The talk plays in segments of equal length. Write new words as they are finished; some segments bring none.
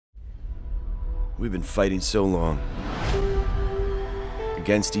We've been fighting so long.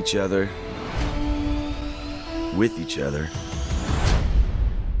 Against each other. With each other.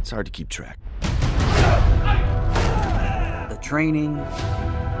 It's hard to keep track. The training,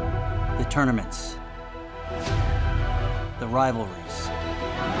 the tournaments, the rivalries,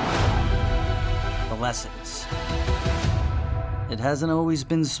 the lessons. It hasn't always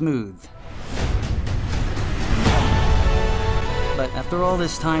been smooth. But after all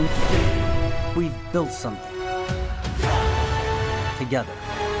this time, we've built something. Together.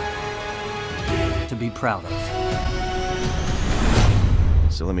 To be proud of.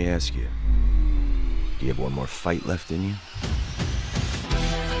 So let me ask you, do you have one more fight left in you?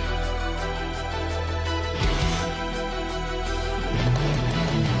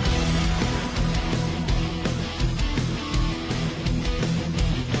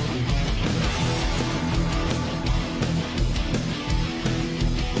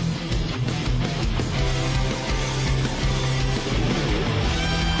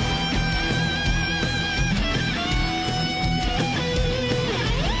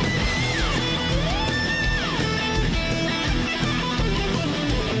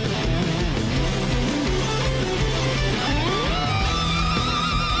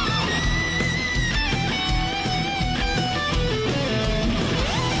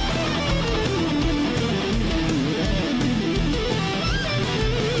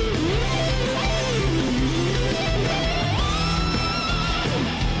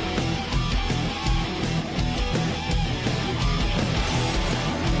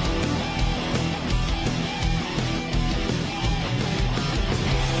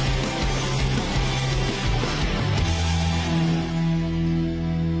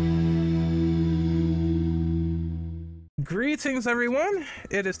 Greetings, everyone.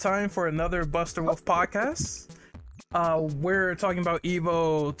 It is time for another Buster Wolf podcast. We're talking about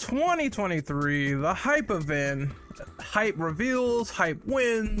EVO 2023, the hype event, hype reveals, hype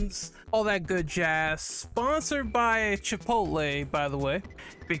wins, all that good jazz. Sponsored by Chipotle, by the way,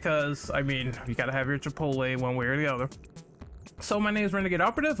 because, I mean, you gotta have your Chipotle one way or the other. So my name is Renegade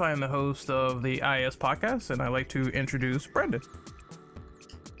Operative. I am the host of the IS podcast, and I'd like to introduce Brendan.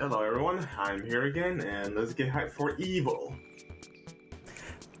 Hello everyone, I'm here again, and let's get hyped for EVO.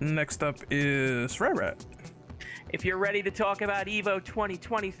 Next up is Red Rat. If you're ready to talk about EVO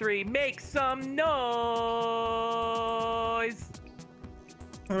 2023, make some noise!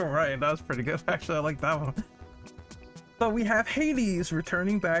 Alright, that was pretty good. Actually, I like that one. So we have Hades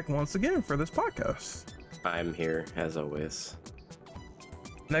returning back once again for this podcast. I'm here, as always.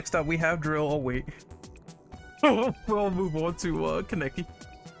 Next up, we have Drill. Oh, wait. We'll move on to Kaneki.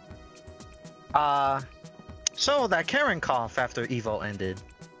 So that Karen cough after EVO ended.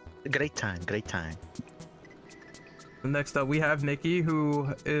 Great time, great time. Next up, we have Nikki,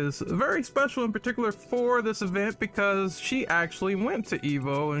 who is very special in particular for this event because she actually went to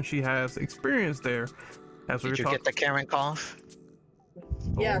EVO and she has experience there. As Did you get the Karen cough?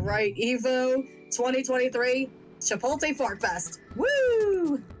 Yeah, right. EVO 2023 Chipotle Fart Fest.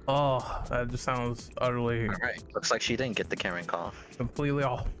 Woo! Oh, that just sounds utterly. All right. Looks like she didn't get the Karen cough. Completely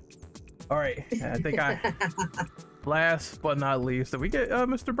off. All right, I think last but not least, did we get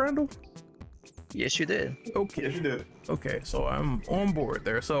Mr. Brandel? Yes, you did. Okay. Yes, you did. Okay, so I'm on board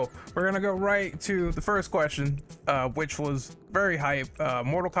there. So we're gonna go right to the first question, which was very hype.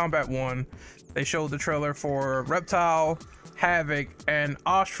 Mortal Kombat 1. They showed the trailer for Reptile, Havoc, and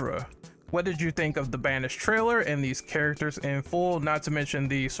Astra. What did you think of the Banished trailer and these characters in full? Not to mention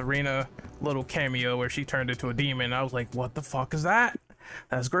the Serena little cameo where she turned into a demon. I was like, what the fuck is that?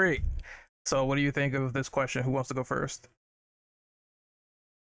 That's great. So what do you think of this question? Who wants to go first?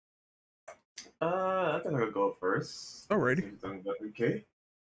 I think I'll go first. Alrighty. Okay.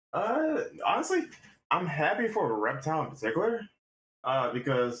 Honestly, I'm happy for Reptile in particular,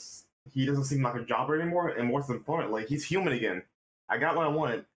 because he doesn't seem like a jobber anymore, and more important, like he's human again. I got what I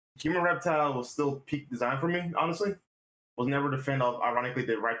wanted. Human Reptile was still peak design for me, honestly. Was never the fan of, ironically,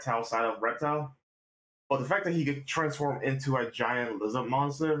 the Reptile side of Reptile. But the fact that he could transform into a giant lizard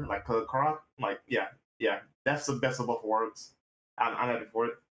monster, like Karak, like, yeah, that's the best of both worlds. I'm happy for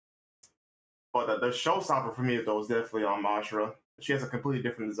it. But the showstopper for me, though, is definitely Ashura. She has a completely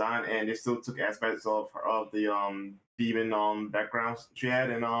different design, and they still took aspects of the demon backgrounds she had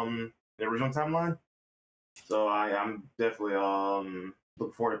in the original timeline. So I'm definitely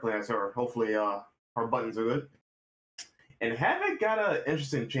looking forward to playing as her. Hopefully, her buttons are good. And Havoc got an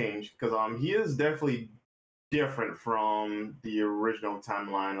interesting change because he is definitely different from the original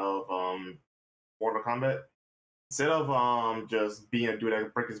timeline of Mortal Kombat. Instead of just being a dude that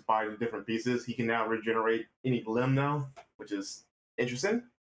can break his body into different pieces, he can now regenerate any limb now, which is interesting.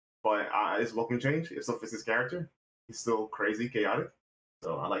 but it's welcome change. It still fits his character. He's still crazy, chaotic,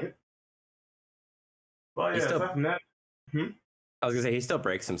 so I like it. But yeah, aside from that, I was gonna say he still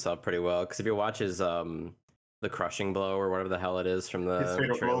breaks himself pretty well because if you watch his the crushing blow or whatever the hell it is from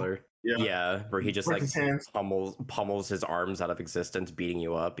the trailer, yeah, where he just like pummels his arms out of existence, beating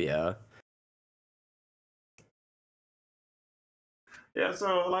you up, yeah. Yeah,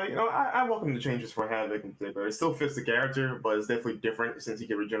 so like I welcome the changes for Havoc in particular. It still fits the character, but it's definitely different since he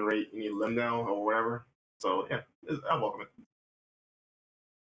can regenerate any limb now or whatever. So yeah, I welcome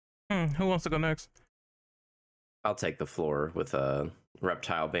it. Who wants to go next? I'll take the floor with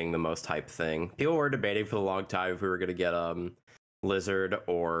Reptile being the most hype thing. People were debating for a long time if we were gonna get lizard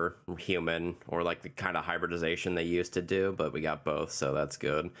or human or like the kind of hybridization they used to do, but we got both, so that's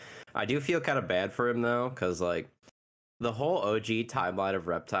good. I do feel kind of bad for him though, because like the whole OG timeline of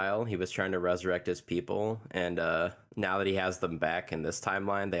Reptile, he was trying to resurrect his people, and now that he has them back in this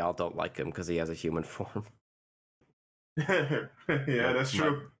timeline, they all don't like him because he has a human form. Yeah, that's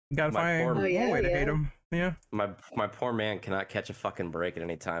true. You gotta find a way to hate him. Yeah. My poor man cannot catch a fucking break at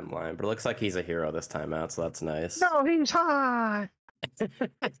any timeline, but it looks like he's a hero this time out, so that's nice. No, he's hot.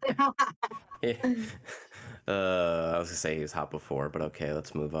 Yeah. I was gonna say he was hot before, but okay,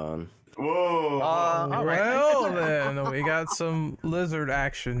 let's move on. Whoa! All right. Well, then we got some lizard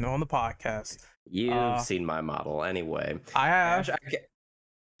action on the podcast. You've seen my model anyway. I have.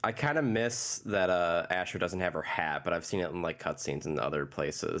 I kind of miss that Asher doesn't have her hat, but I've seen it in like cutscenes and other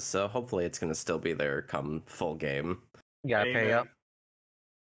places, so hopefully it's gonna still be there come full game. You gotta pay up.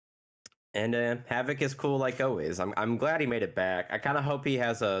 And Havoc is cool like always. I'm glad he made it back. I kind of hope he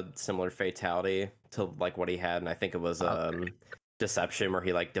has a similar fatality to like what he had, and I think it was Deception, where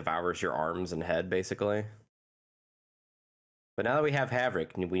he like devours your arms and head basically. But now that we have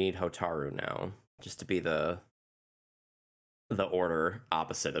Havoc, we need Hotaru now, just to be the order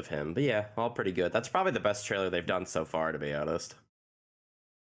opposite of him. But yeah, all pretty good. That's probably the best trailer they've done so far, to be honest.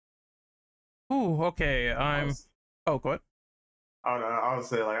 Ooh, okay. Oh, go ahead. I don't know. I would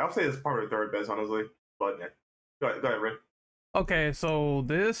say it's probably the third best, honestly. But yeah, go ahead, Ray. Okay, so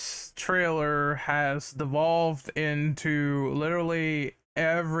this trailer has devolved into literally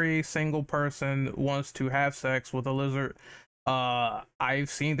every single person wants to have sex with a lizard. I've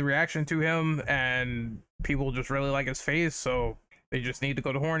seen the reaction to him, and people just really like his face, so they just need to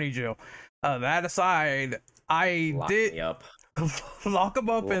go to horny jail. That aside, Lock me up. Lock him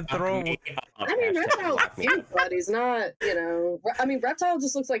up and throw him. I mean, Reptile's cute, but he's not, I mean, Reptile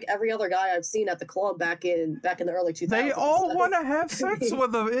just looks like every other guy I've seen at the club back in the early 2000s. They all want to have sex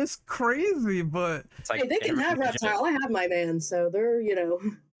with him. It's crazy, but hey, they can have Reptile. I have my man, so they're,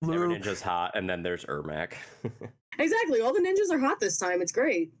 Every ninja's hot, and then there's Ermac. Exactly. All the ninjas are hot this time. It's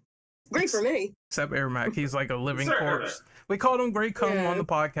great. Great for me. Except Ermac, he's like a living corpse. We called him Great Cum on the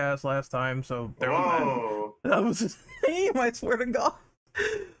podcast last time, so there was that was his name, I swear to God.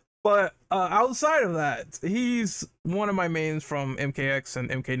 But outside of that, he's one of my mains from MKX and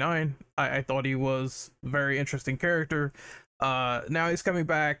MK9. I thought he was a very interesting character. Now he's coming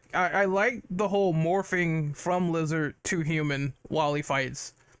back. I like the whole morphing from lizard to human while he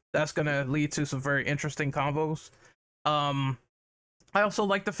fights. That's gonna lead to some very interesting combos. I also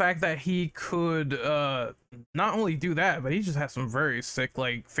like the fact that he could not only do that, but he just has some very sick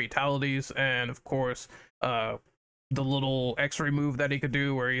like fatalities, and of course the little X-ray move that he could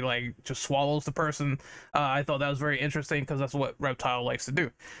do where he like just swallows the person. I thought that was very interesting because that's what Reptile likes to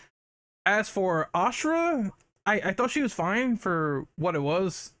do. As for Ashra, I thought she was fine for what it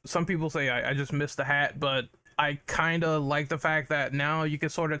was. Some people say I just missed the hat, but I kind of like the fact that now you can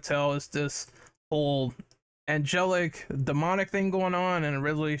sort of tell it's this whole angelic demonic thing going on, and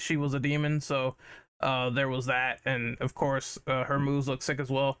originally she was a demon, so there was that, and of course her moves look sick as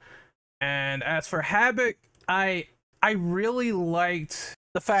well. And as for Havoc, I really liked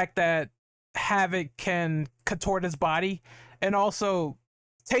the fact that Havoc can contort his body and also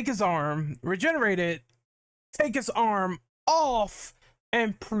take his arm, regenerate it, take his arm off,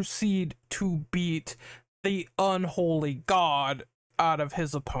 and proceed to beat the unholy god out of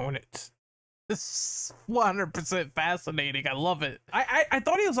his opponent. This is 100% fascinating. I love it. I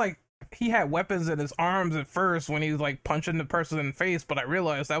thought he was like, he had weapons in his arms at first when he was like punching the person in the face, but I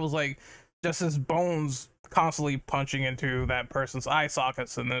realized that was like just his bones constantly punching into that person's eye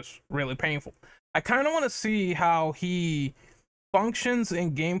sockets, and it's really painful. I kind of want to see how he functions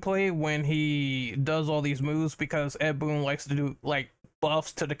in gameplay when he does all these moves, because Ed Boon likes to do like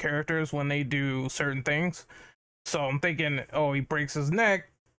buffs to the characters when they do certain things. So I'm thinking, oh, he breaks his neck.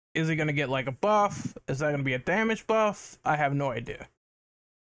 Is he going to get like a buff? Is that going to be a damage buff? I have no idea.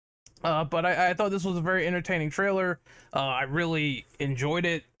 But I thought this was a very entertaining trailer. I really enjoyed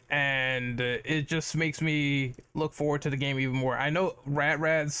it. and it just makes me look forward to the game even more. I know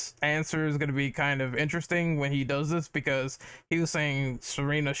Rad's answer is going to be kind of interesting when he does this, because he was saying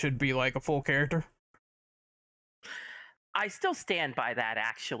Serena should be like a full character. I still stand by that,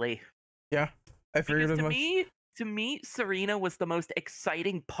 actually. Yeah, I figured Because as much. to me, Serena was the most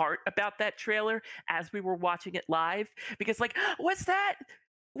exciting part about that trailer as we were watching it live. Because, like, what's that?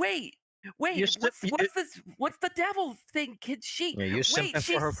 Wait, You what's sim- you- this? What's the devil thing? Can she? Yeah, you're Wait,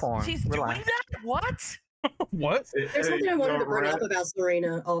 simping for her porn. she's Relax. doing that? What? What? There's something I wanted to bring up about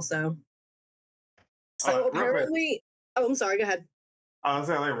Serena also. So apparently, oh, I'm sorry. Go ahead. I was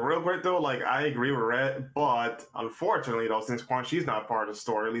saying, like, real quick though, like, I agree with Red, but unfortunately though, since Quan Chi's not part of the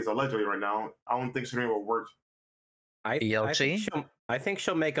story, at least allegedly right now, I don't think Serena will work. I think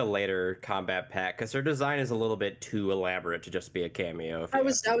she'll make a later combat pack because her design is a little bit too elaborate to just be a cameo. I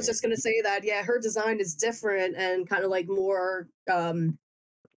was just gonna say that. Yeah, her design is different and kind of like more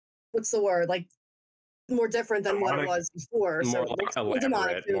what's the word, like more different than what it was before. More So like more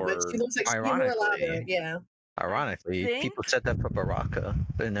demonic too, but she looks like she's more elaborate. Yeah. Ironically, people said that for Baraka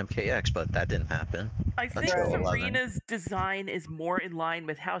in MKX, but that didn't happen. I think Until 11. Serena's design is more in line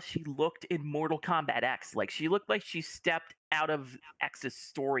with how she looked in Mortal Kombat X. Like, she looked like she stepped out of X's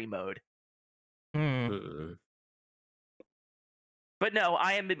story mode. But no,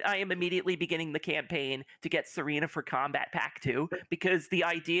 I am immediately beginning the campaign to get Serena for Combat Pack 2, because the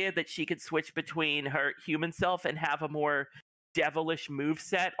idea that she could switch between her human self and have a more devilish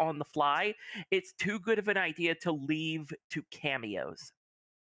moveset on the fly, it's too good of an idea to leave to cameos.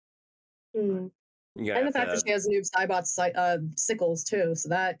 And the fact that she has noob Cybot sickles too, so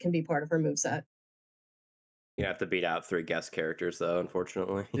that can be part of her moveset. You have to beat out 3 guest characters, though,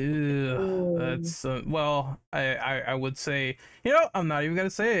 unfortunately. That's well, I would say, you know, I'm not even gonna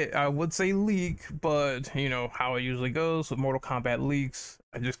say it. I would say leak, but you know how it usually goes with Mortal Kombat leaks.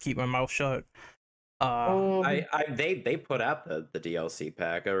 I just keep my mouth shut. They put out the DLC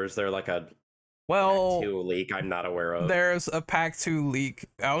pack, or is there like a Pack 2 leak I'm not aware of? There's a Pack 2 leak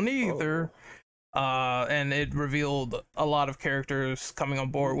out either. And it revealed a lot of characters coming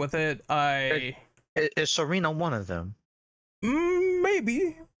on board with it. Is Serena one of them?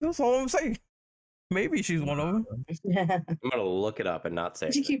 Maybe. That's all I'm saying. Maybe she's one of them. I'm gonna look it up and not say.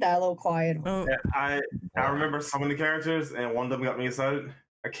 Did you keep that a little quiet? I remember some of the characters, and one of them got me excited.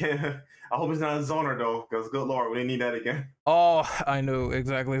 I can't. I hope it's not a zoner though, because good lord, we didn't need that again. Oh, I know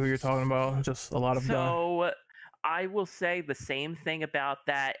exactly who you're talking about. Just a lot of So I will say the same thing about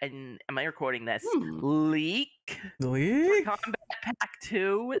that. And am I recording this? Leak for Combat Pack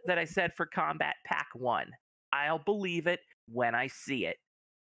 2 that I said for Combat Pack 1. I'll believe it when I see it.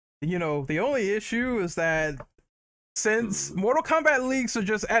 You know, the only issue is that since Mortal Kombat leaks are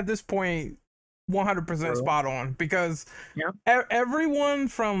just at this point 100% spot on, because everyone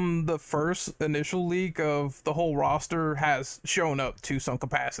from the first initial leak of the whole roster has shown up to some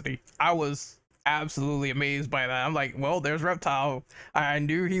capacity. I was absolutely amazed by that. I'm like, well, there's Reptile. I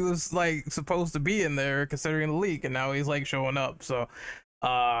knew he was like supposed to be in there considering the leak, and now he's like showing up. So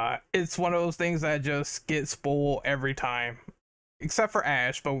it's one of those things that just gets spoiled every time, except for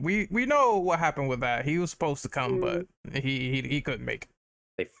Ash. But we know what happened with that. He was supposed to come, but he couldn't make it.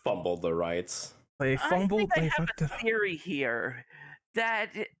 They fumbled the rights. They fumbled. I have a theory here that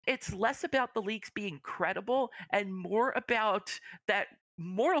it's less about the leaks being credible and more about that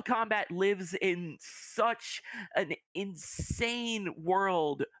Mortal Kombat lives in such an insane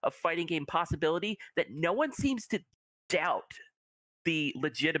world of fighting game possibility that no one seems to doubt the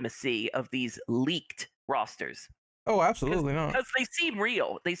legitimacy of these leaked rosters. Oh, absolutely not. Because they seem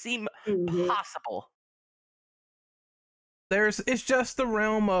real. They seem possible. It's just the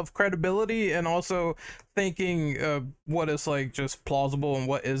realm of credibility and also thinking what is like just plausible and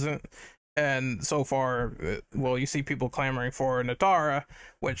what isn't. And so far, well, you see people clamoring for Natara,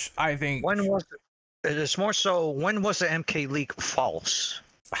 which I think. When was it? It's more so. When was the MK leak false?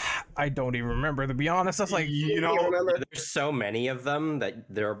 I don't even remember, to be honest. That's like, you know, there's so many of them that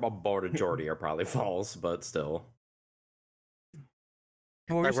a majority are probably false, but still.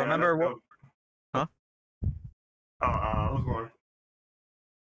 I remember what. Huh? Who's going?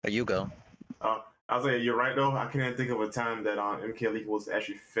 You go. I was like, you're right though. I can't think of a time that MK League was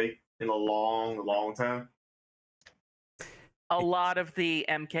actually fake in a long time. A lot of the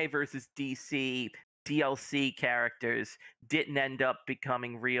MK versus DC DLC characters didn't end up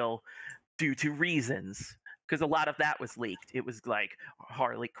becoming real due to reasons. Because a lot of that was leaked. It was like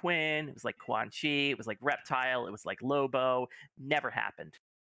Harley Quinn, it was like Quan Chi, it was like Reptile, it was like Lobo. Never happened.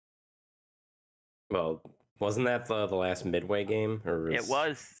 Well, wasn't that the last Midway game? Or it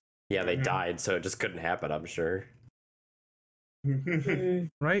was. Yeah, they died, so it just couldn't happen, I'm sure.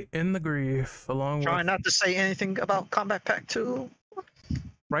 Right in the grave, along Trying with not to say anything about Combat Pack 2.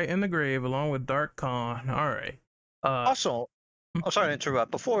 right in the grave, along with Dark Khan. All right. Also, sorry to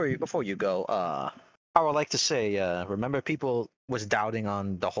interrupt. Before you go, I would like to say, remember people was doubting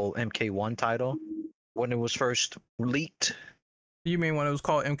on the whole MK1 title when it was first leaked. You mean when it was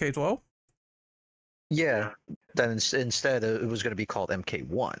called MK12? Yeah. Then instead it was going to be called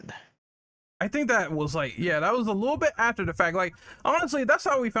MK1. I think that was like, yeah, that was a little bit after the fact. Like, honestly, that's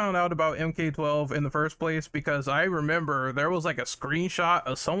how we found out about MK12 in the first place, because I remember there was like a screenshot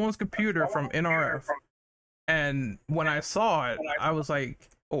of someone's computer from NRF. And when I saw it, I was like,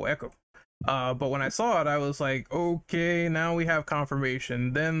 oh, echo. But when I saw it, I was like, okay, now we have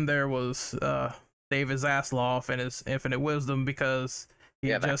confirmation. Then there was David Zasloff and his Infinite Wisdom, because he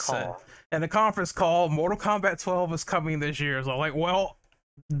just said, in the conference call, Mortal Kombat 12 is coming this year. So I'm like, well,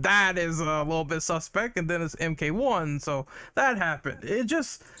 that is a little bit suspect. And then it's MK1, so that happened. It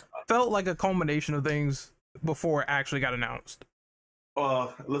just felt like a culmination of things before it actually got announced.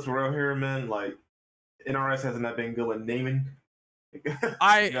 Let's be real here, man. Like, NRS hasn't not been good with naming. Because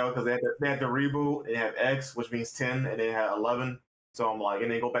they had the reboot, they have X, which means 10, and they had 11. So I'm like, and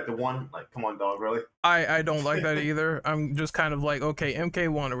they go back to 1. Like, come on, dog, really? I don't like that either. I'm just kind of like, okay,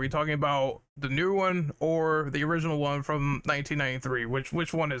 MK1, are we talking about the new one or the original one from 1993?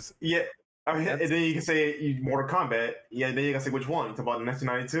 Which one is? Yeah, I mean, and then you can say Mortal Kombat. Yeah, then you can say which one. You talk about the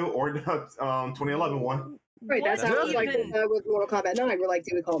 1992 or the 2011 one. Right, that's how it's like with Mortal Kombat 9. We're like,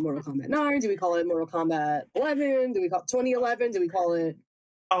 do we call it Mortal Kombat 9? Do we call it Mortal Kombat 11? Do we call it 2011? Do we call it...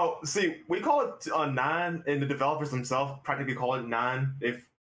 Oh, see, we call it 9, and the developers themselves practically call it 9.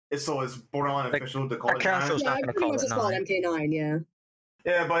 So it's borderline official to call it 9. Yeah, I pretty much just call it MK9, yeah.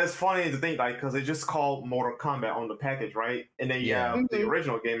 Yeah, but it's funny to think, like, because they just called Mortal Kombat on the package, right? And then you have the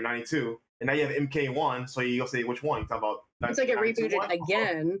original game in 92, and now you have MK1, so you go say which one. You talk about... It's like it rebooted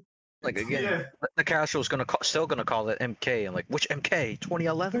again. Like, again, the casual's still gonna call it MK, and like, which MK?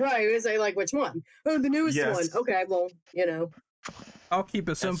 2011? Right, we say, like, which one? Oh, the newest one. Okay, well, you know. I'll keep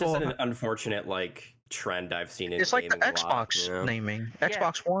it simple. It's just an unfortunate, like, trend I've seen in It's like the Xbox lot, naming.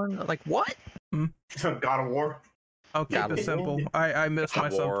 Xbox One? Like, what? God of War. I'll keep it simple. I miss my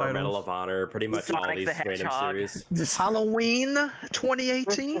subtitles. Medal of Honor, pretty much Sonic all these the random Hedgehog. series. Halloween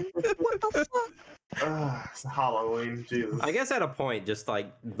 2018? What the fuck? It's Halloween, Jesus. I guess at a point, just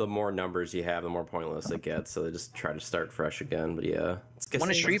like the more numbers you have, the more pointless it gets. So they just try to start fresh again. But yeah, When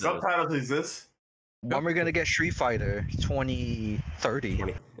is Street subtitles exist? When we're gonna get Street Fighter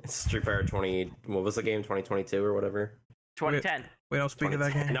 2030? Street Fighter 20. What was the game? 2022 or whatever. 2010. We don't speak of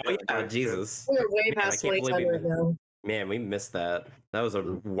that game. No, yeah, Jesus. We're way past 2010 right now. Man, we missed that. That was a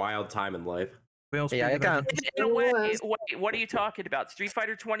wild time in life. We don't speak of that game. In a way, wait, what are you talking about? Street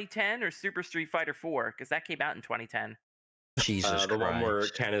Fighter 2010 or Super Street Fighter 4? Because that came out in 2010. Jesus the one where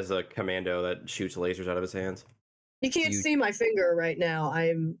Ken is a commando that shoots lasers out of his hands. You can't see my finger right now.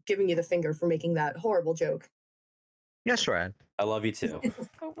 I'm giving you the finger for making that horrible joke. Yes, Rad. I love you too.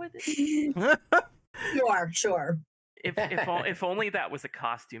 Sure. If only that was a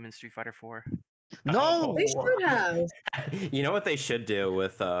costume in Street Fighter 4. No, they should have. You know what they should do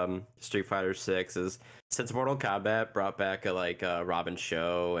with Street Fighter 6 is, since Mortal Kombat brought back a Robin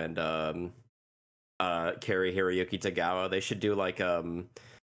Show and Kari Hiroyuki Tagawa, they should do like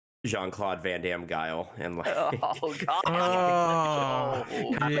Jean-Claude Van Damme Guile and like oh god.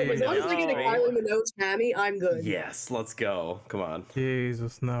 As long as I get a Kylie Minogue Tammy, I'm good. Yes, let's go. Come on.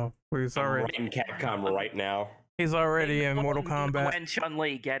 Jesus, no. He's already in Capcom right now. He's already in Mortal Kombat. When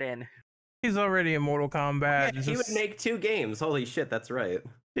Chun-Li, get in. He's already in Mortal Kombat. Yeah, he would make 2 games. Holy shit, that's right.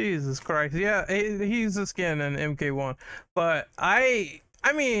 Jesus Christ. Yeah, he's a skin in MK1. But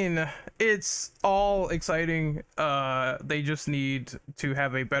I mean, it's all exciting. They just need to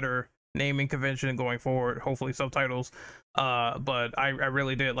have a better naming convention going forward. Hopefully subtitles. But I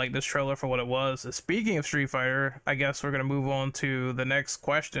really did like this trailer for what it was. Speaking of Street Fighter, I guess we're gonna move on to the next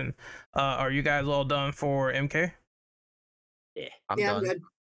question. Are you guys all done for MK? Yeah, I'm good.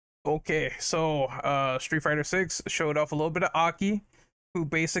 Okay, so Street Fighter 6 showed off a little bit of Aki, who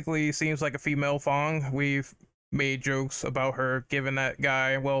basically seems like a female Fong. We've made jokes about her giving that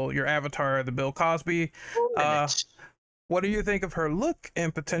guy, well, your avatar, the Bill Cosby. What do you think of her look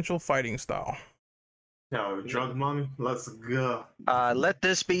and potential fighting style? No, drug mommy, let's go. Let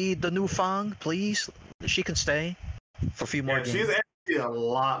this be the new Fong, please. She can stay for a few more games. She's actually a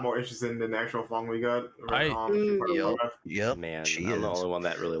lot more interesting than the actual Fong we got. Yep, man, she I'm is. the only one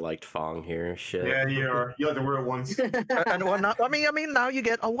that really liked Fong here. Shit. Yeah, you are. You like the weird ones. And well, I mean, now you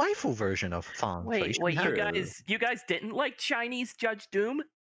get a waifu version of Fong. Wait, you guys didn't like Chinese Judge Doom?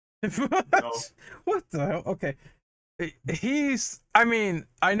 What the hell? Okay. He's, I mean,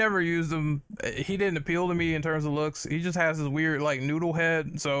 I never used him. He didn't appeal to me in terms of looks. He just has this weird like noodle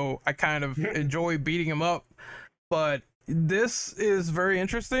head, so I kind of enjoy beating him up. But this is very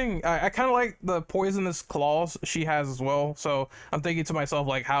interesting. I kind of like the poisonous claws she has as well. So I'm thinking to myself,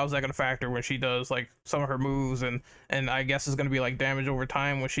 like, how's that gonna factor when she does like some of her moves, and I guess it's gonna be like damage over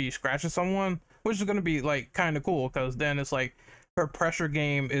time when she scratches someone, which is gonna be like kind of cool because then it's like her pressure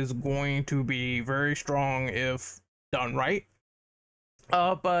game is going to be very strong if done right.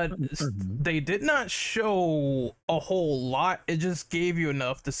 But they did not show a whole lot. It just gave you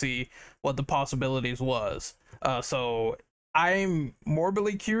enough to see what the possibilities was. So I'm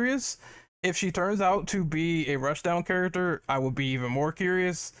morbidly curious. If she turns out to be a rushdown character, I would be even more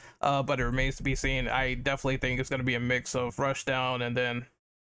curious. But it remains to be seen. I definitely think it's going to be a mix of rushdown and then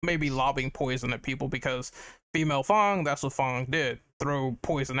maybe lobbing poison at people, because female Fang, that's what Fang did, throw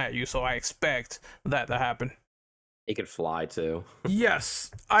poison at you. So I expect that to happen. He could fly too. Yes,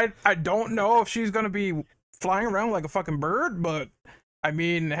 I don't know if she's gonna be flying around like a fucking bird, but I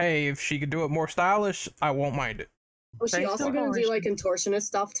mean, hey, if she could do it more stylish, I won't mind it. Was she also gonna do like contortionist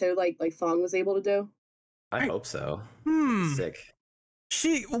stuff too, like Fang was able to do? I hope so. Sick.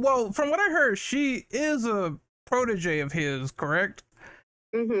 Well, from what I heard, she is a protege of his, correct?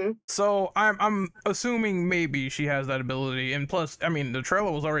 Mm-hmm. So I'm assuming maybe she has that ability, and plus, I mean, the trailer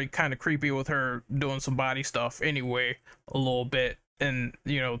was already kind of creepy with her doing some body stuff anyway, a little bit, and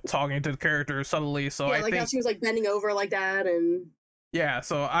talking to the character subtly. So yeah, I like think how she was like bending over like that, and yeah.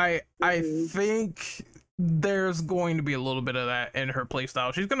 So I think there's going to be a little bit of that in her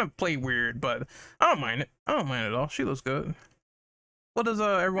playstyle. She's gonna play weird, but I don't mind it. I don't mind it at all. She looks good. What does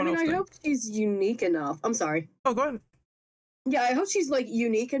everyone else think? I hope she's unique enough. I'm sorry. Oh, go ahead. Yeah, I hope she's like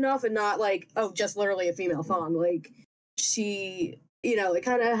unique enough and not like, oh, just literally a female Fawn. Like she, it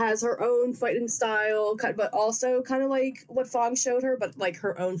kind of has her own fighting style, but also kind of like what Fawn showed her, but like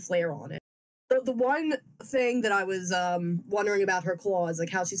her own flair on it. The one thing that I was wondering about her claws, like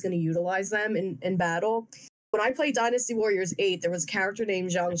how she's going to utilize them in battle. When I played Dynasty Warriors 8, there was a character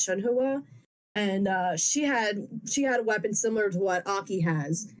named Zhang Shunhua, and she had a weapon similar to what Aki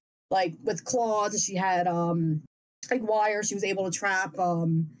has, like with claws. She had like wire. She was able to trap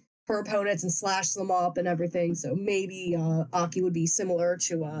her opponents and slash them up and everything. So maybe Aki would be similar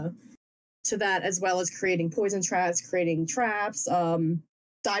to that, as well as creating poison traps, creating traps,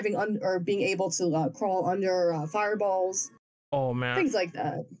 diving under, or being able to crawl under fireballs. Oh man, things like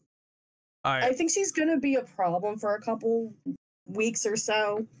that. I think she's gonna be a problem for a couple weeks or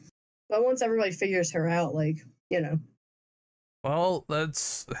so, but once everybody figures her out, Well,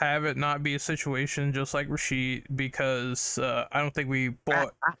 let's have it not be a situation just like Rashid, because I don't think we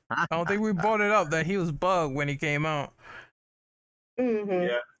bought it up that he was bugged when he came out. Mm-hmm.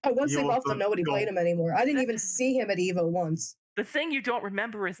 Yeah. Oh, once they left him, nobody played him anymore. I didn't even see him at Evo once. The thing you don't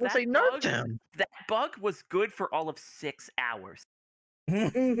remember is that bug was good for all of 6 hours.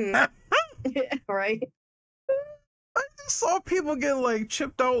 Mm-hmm. Right. I just saw people get like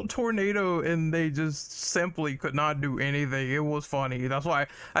chipped out tornado and they just simply could not do anything. It was funny. That's why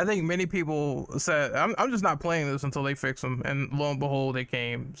I think many people said, I'm just not playing this until they fix them. And lo and behold, they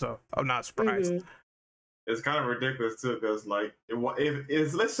came. So I'm not surprised. Mm-hmm. It's kind of ridiculous too, because like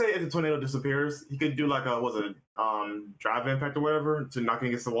if let's say if the tornado disappears, he could do like drive impact or whatever to knock it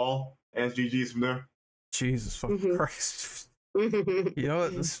against the wall, and it's GG's from there. Jesus fucking Christ.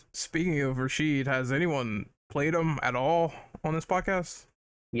 Speaking of Rashid, has anyone played him at all on this podcast?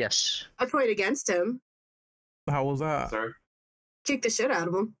 Yes. I played against him. How was that? Sorry. Kicked the shit out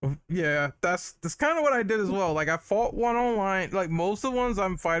of him. Yeah, that's kind of what I did as well. Like I fought one online. Like most of the ones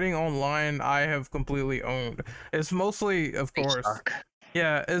I'm fighting online, I have completely owned. It's mostly, of course.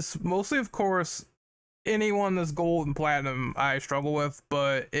 Yeah, it's mostly, of course, anyone that's gold and platinum I struggle with.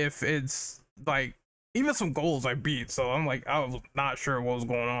 But if it's like even some golds I beat, so I'm like I was not sure what was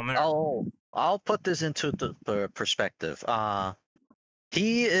going on there. I'll put this into the perspective.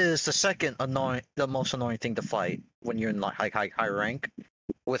 He is the most annoying thing to fight when you're in like high rank.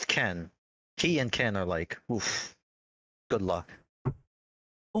 With Ken, he and Ken are like, oof, good luck.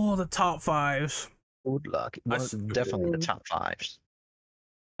 Oh, the top 5s. Good luck. Definitely the top 5s.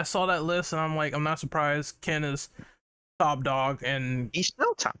 I saw that list and I'm like, I'm not surprised. Ken is top dog, and he's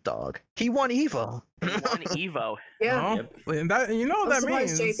still top dog. He won Evo. Yeah. And that that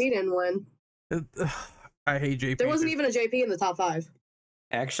means JP didn't win. I hate JP. There wasn't even a JP in the top 5.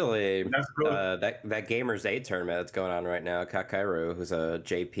 Actually, that Gamers 8 tournament that's going on right now, Kakairu, who's a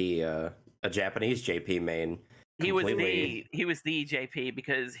JP, a Japanese JP main. He was the JP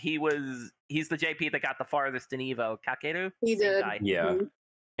because he's the JP that got the farthest in Evo. Kakeru? He did. Yeah.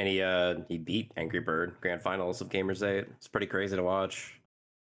 And he beat Angry Bird Grand Finals of Gamers 8. It's pretty crazy to watch.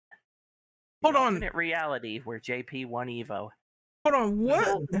 Hold on. Alternate reality where JP won Evo. Hold on,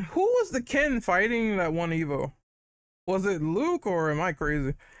 what? Who was the Ken fighting that won Evo? Was it Luke or am I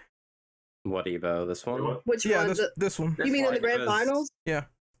crazy? What Evo? This one? Which Yeah, one? this one. You mean in the grand Because- finals? Yeah.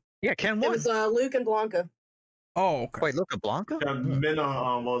 Yeah, Ken It won. was Luke and Blanca. Oh, okay. Wait, Luca Blanca? Yeah, Mena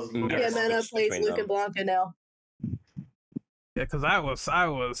was. Yeah, Yeah, it's Mena switched plays between Luke them. and Blanca now. Yeah,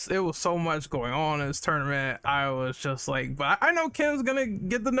 because it was so much going on in this tournament. I was just like, but I know Ken's gonna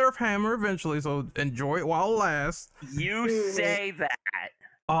get the Nerf hammer eventually, so enjoy it while it lasts. You say that.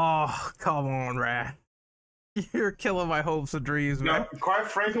 Oh, come on, Rat. You're killing my hopes and dreams, No, man. quite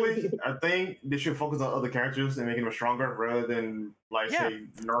frankly, I think they should focus on other characters and making them stronger rather than say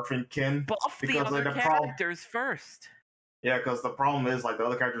nerfing Ken. Buff the Because, other like, the problem- characters first. Yeah, because the problem is the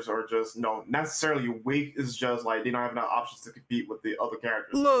other characters are just necessarily weak. It's just like they don't have enough options to compete with the other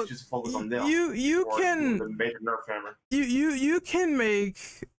characters. Look, just focus on them. you or can make a nerf hammer. you can make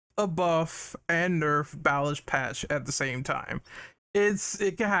a buff and nerf balance patch at the same time.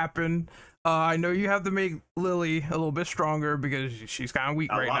 It can happen. I know you have to make Lily a little bit stronger because she's kind of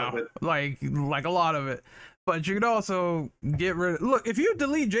weak right now, like a lot of it. But you could also get rid of... Look, if you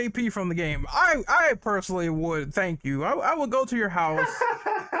delete JP from the game, I personally would thank you. I would go to your house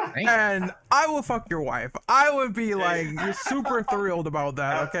and I would fuck your wife. I would be like, you're super thrilled about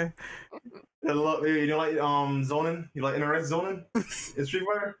that, okay? You know, like zoning? You like internet zoning? In Street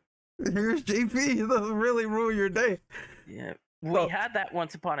Fighter? Here's JP. It doesn't really ruin your day. Yeah. We had that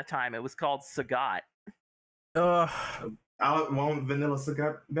once upon a time. It was called Sagat. I want Vanilla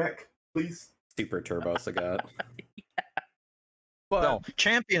Sagat back, please. Super Turbo Sagat. But, No,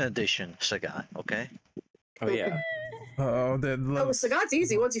 Champion Edition Sagat, okay? Oh yeah. Oh, Sagat's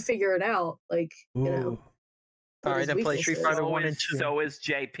easy once you figure it out. Like, you know. All right, then play Street Fighter 1 and 2. So is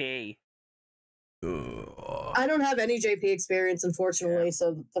JP. I don't have any JP experience, unfortunately.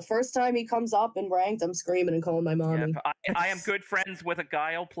 So the first time he comes up in ranked, I'm screaming and calling my mommy. Yep. I am good friends with a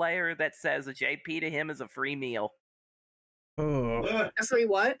Guile player that says a JP to him is a free meal. A free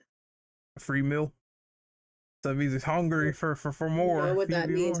what? A free meal. That means he's hungry for more. I don't know what Feed that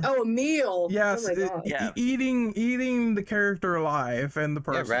me means. more. Oh, a meal. Yes, Oh my God. eating the character alive and the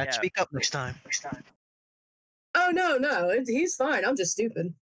person. Yeah, Rat, speak up next time. Oh no, he's fine. I'm just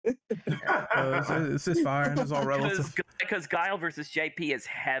stupid. It's just fine. It's all relative. Because Guile versus JP is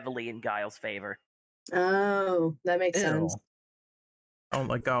heavily in Guile's favor. Oh, that makes sense. I don't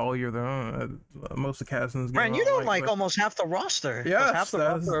like Guile either. Most of the cast in this game. Man, you don't like almost half the roster. Yes, half the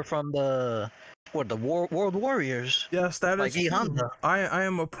roster are from the World Warriors. Yes, that like is E true. Honda. I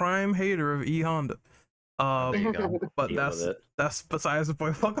am a prime hater of E Honda. There you go. But Deal that's besides the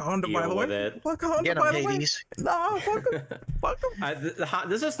point. Fuck Honda, by the Deal way. with it. Fuck Honda, Get by him, the way. Hades. Nah, fuck him. Fuck him.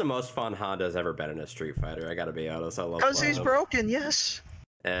 This is the most fun Honda's ever been in a Street Fighter. I gotta be honest. I love. Because he's Honda. broken, yes.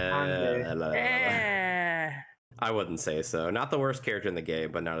 I wouldn't say so. Not the worst character in the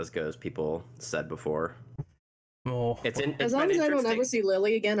game, but not as good as people said before. Oh, As long as I don't ever see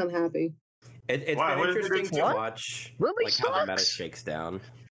Lily again, I'm happy. It's Wow, been what is interesting to What? watch Lily like how the meta sucks. shakes down.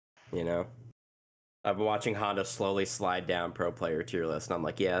 You know, I've been watching Honda slowly slide down pro player tier list, and I'm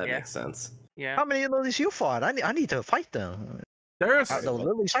like, yeah, that makes sense. Yeah. How many Lilies you fought? I need to fight them. there's The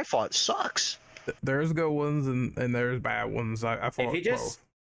Lilies I fought sucks. there's good ones and there's bad ones. I fought If you just both.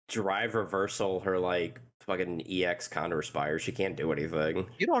 drive reversal her like fucking EX counter spire, she can't do anything.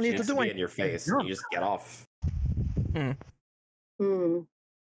 You don't She need to needs do be anything. in your face. Yeah. You just get off.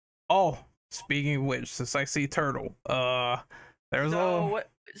 Oh, speaking of which, since I see Turtle, there's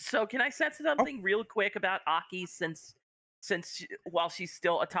So can I say something real quick about Aki since while she's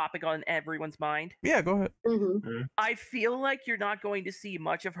still a topic on everyone's mind? yeah, go ahead. I feel like you're not going to see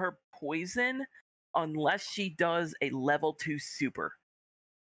much of her poison unless she does a level 2 super.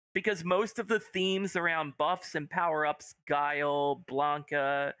 Because most of the themes around buffs and power-ups, Guile,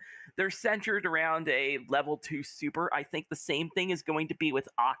 Blanca, they're centered around a level 2 super. I think the same thing is going to be with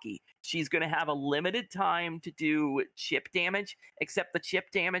Aki. She's going to have a limited time to do chip damage, except the chip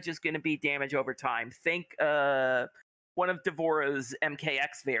damage is going to be damage over time. Think one of Devora's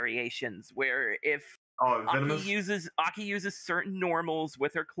MKX variations, where if Aki uses certain normals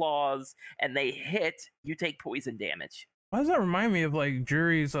with her claws and they hit, you take poison damage. Why does that remind me of like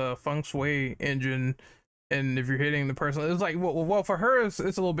Jury's feng shui engine? And if you're hitting the person, it's like well for her it's a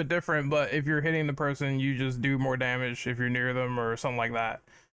little bit different. But if you're hitting the person, you just do more damage if you're near them or something like that.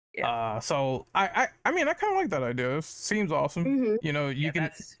 Yeah. So I mean I kind of like that idea. It seems awesome. You know, you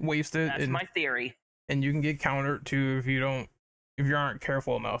can waste it. That's my theory. And you can get countered too if you aren't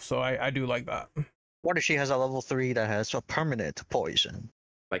careful enough. So I do like that. What if she has a level 3 that has a permanent poison?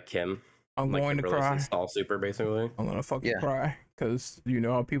 Like Kim. I'm Like going to Kimberly's cry. install super, basically. I'm gonna fucking Yeah. cry because you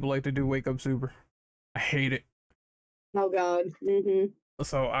know how people like to do wake up super. I hate it. Oh God.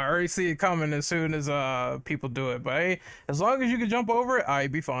 So I already see it coming as soon as people do it. But hey, as long as you can jump over it,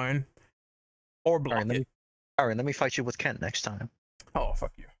 I'd be fine. Or block it. All right, let me fight you with Kent next time. Oh,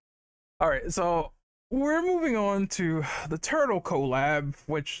 fuck you. All right, so we're moving on to the Turtle collab,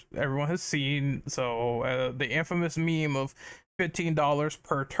 which everyone has seen. So the infamous meme of $15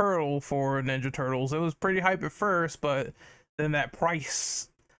 per turtle for Ninja Turtles. It was pretty hype at first, but then that price.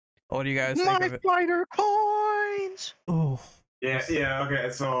 What do you guys think of it? Fighter coins. Oh, Yeah, okay.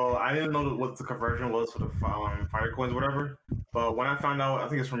 So I didn't know what the conversion was for the fire coins, or whatever. But when I found out, I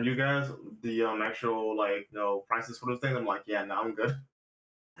think it's from you guys, the actual prices for those things. I'm like, yeah, no, I'm good.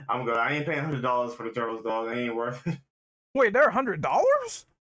 I'm good. I ain't paying $100 for the turtles, dog. It ain't worth it. wait, they're $100?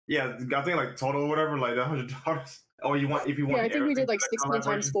 Yeah, I think like total, or whatever, like $100. Or if you want. Yeah, I think we did like 16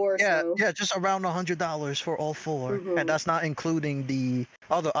 times 4. Yeah, So. yeah, just around $100 for all 4, and that's not including the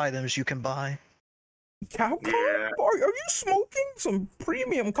other items you can buy. Capcom? Yeah. Are you smoking some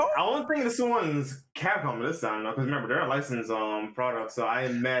premium car? I don't think this one's Capcom this time, though, because remember they're a licensed product, so I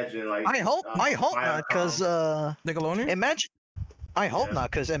imagine like. I hope not, because Nickelodeon? imagine. I hope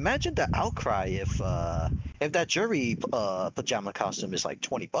not, because imagine the outcry if that jury pajama costume is like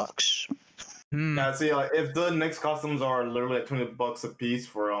 $20. Yeah, see, like if the next costumes are literally like $20 a piece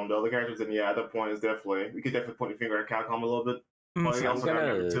for the other characters, then yeah, at that point is definitely we could definitely point the finger at Capcom a little bit. But you also gotta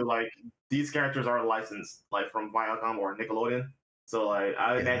remember too, like these characters are licensed, like from Viacom or Nickelodeon, so like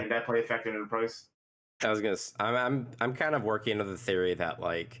I imagine that play a factor in the price. I'm kind of working on the theory that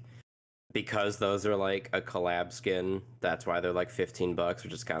like because those are like a collab skin, that's why they're like $15,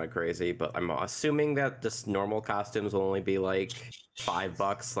 which is kind of crazy. But I'm assuming that just normal costumes will only be like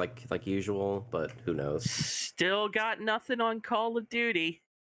 $5, like usual. But who knows? Still got nothing on Call of Duty.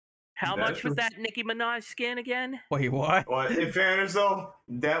 How much was that Nicki Minaj skin again? Wait, what? Well, in fairness though,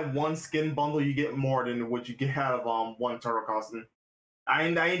 that one skin bundle you get more than what you get out of one turtle costume. I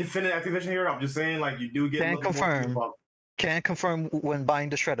ain't defending Activision here. I'm just saying like you do get. Can't confirm. Can't confirm when buying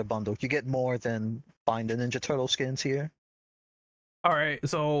the Shredder bundle. You get more than buying the Ninja Turtle skins here. All right,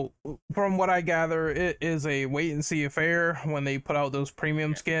 so from what I gather, it is a wait and see affair when they put out those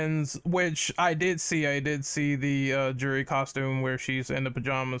premium skins, which I did see. I did see the jury costume where she's in the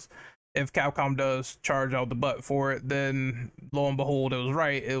pajamas. If Capcom does charge out the butt for it, then lo and behold, it was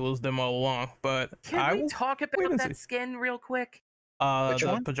right. It was them all along. But Can we talk about that skin real quick? The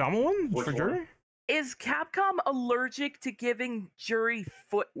one? Pajama one Which for jury? Is Capcom allergic to giving jury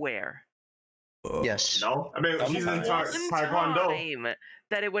footwear? Yes. No, I mean she's in Taekwondo.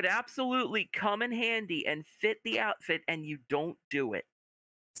 That it would absolutely come in handy and fit the outfit, and you don't do it.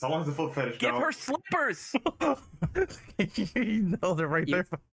 Someone's a foot fetish. Give her slippers. You know they're right there.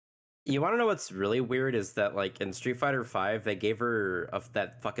 You want to know what's really weird is that like in Street Fighter V, they gave her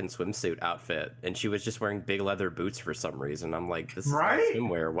that fucking swimsuit outfit, and she was just wearing big leather boots for some reason. I'm like, this is not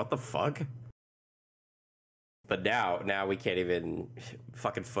swimwear. What the fuck? But now we can't even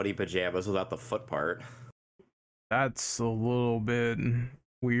fucking footy pajamas without the foot part. That's a little bit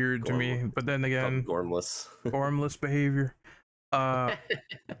weird to me. But then again, gormless behavior. I'm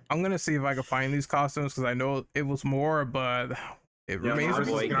gonna see if I can find these costumes because I know it was more, but it remains. I have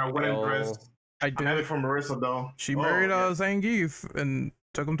it from Marissa though. She married Zangief and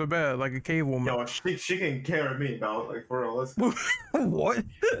took him to bed like a cave woman. Yo, she can carry me, dog. Like for real. What?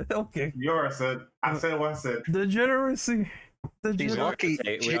 Okay. I said what I said. Degeneracy. She's lucky.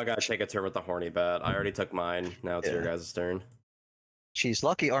 We all gotta take a turn with the horny bat. I already took mine. Now it's your guys' turn. She's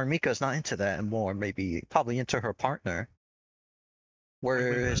lucky Armika's not into that and more. Probably into her partner.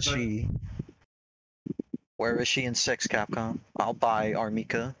 Where is she? Where is she in 6, Capcom? I'll buy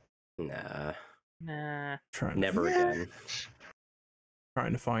Armika. Nah. Never again.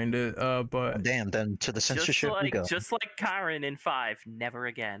 Trying to find it, but damn. Then to the censorship we go. Just like Karen in 5, never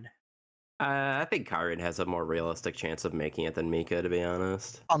again. I think Karen has a more realistic chance of making it than Mika, to be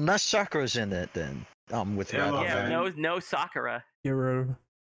honest. Unless Sakura's in it, then I'm with you. No Sakura. Get rid of her.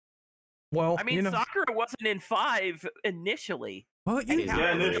 Well, I mean, Sakura wasn't in 5 initially. Well,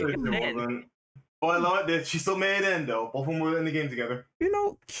 initially she wasn't. But she still made it in though. Both of them were in the game together.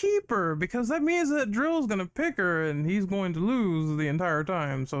 Keep her because that means that Drill's gonna pick her and he's going to lose the entire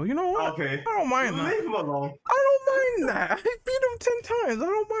time. So you know what? Okay. I don't mind that. Leave him alone. I don't mind that. I beat him 10 times. I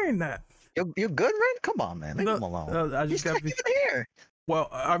don't mind that. You're good, Ren? Come on, man. Leave him alone. He's not even here. Well,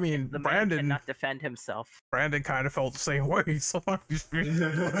 I mean, the Brandon cannot defend himself. Brandon kind of felt the same way, so a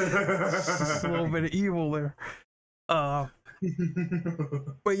little bit of evil there. But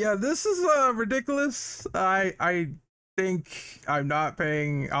yeah, this is ridiculous. I think I'm not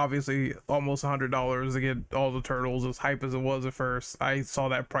paying obviously almost $100 to get all the turtles as hype as it was at first. I saw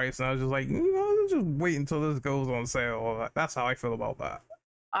that price and I was just like, just wait until this goes on sale. That's how I feel about that.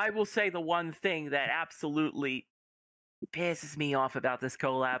 I will say the one thing that absolutely pisses me off about this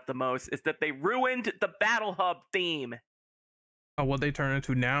collab the most is that they ruined the Battle Hub theme. Oh, what they turn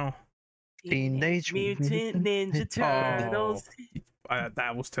into now? Teenage Mutant Ninja Turtles.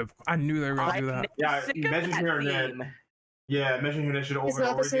 That was typical. I knew they were gonna do that. Yeah, Sick you of mentioned that here that. theme. Yeah, mentioned here that shit over It's and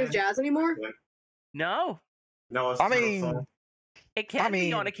not over the same again. jazz anymore. No, No, it's I Turtle mean, Song. it can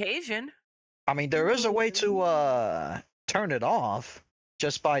be on occasion. I mean, there is a way to turn it off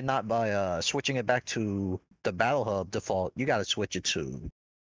just by not by switching it back to the Battle Hub default. You got to switch it to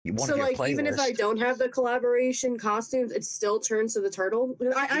one So of your like, playlists. even if I don't have the collaboration costumes, it still turns to the turtle.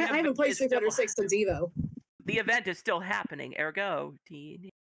 I haven't played It's Street Fighter still- 6 since Evo. The event is still happening. Ergo, Teenage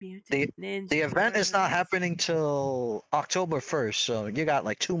Mutant Ninja The event is not Turtles. happening till October 1st, so you got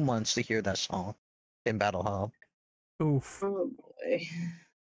like 2 months to hear that song in Battle Hub. Oof. Oh boy.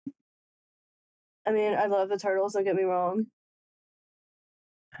 I mean, I love the turtles. Don't get me wrong.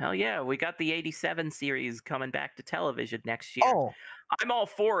 Hell yeah, we got the 87 series coming back to television next year. Oh, I'm all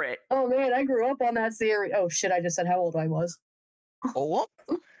for it. Oh man, I grew up on that series. Oh shit, I just said how old I was. what?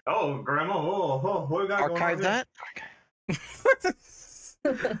 Oh, Grandma. Oh, what we got going on Archive here?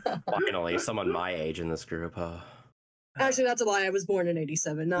 that? Finally, someone my age in this group. Actually, that's a lie. I was born in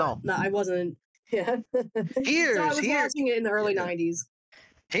 '87. No, I wasn't. Yeah. So I was watching it in the early '90s.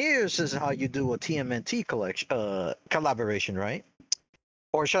 Here's is how you do a TMNT collaboration, right?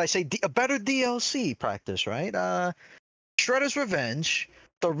 Or should I say a better DLC practice, right? Shredder's Revenge,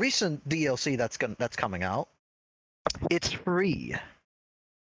 the recent DLC that's coming out, it's free.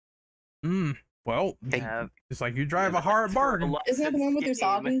 Well, Uh, it's like you drive a hard bargain. Isn't that the one with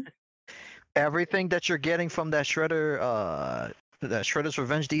Usagi? Everything that you're getting from that Shredder's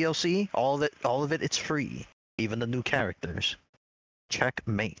Revenge DLC, all of it, it's free. Even the new characters.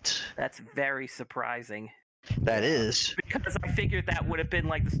 Checkmate. That's very surprising. That is. Because I figured that would have been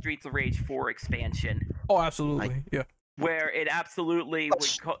like the Streets of Rage 4 expansion, Oh, absolutely. Yeah. where it absolutely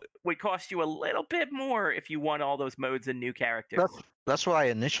would cost you a little bit more if you want all those modes and new characters. That's what I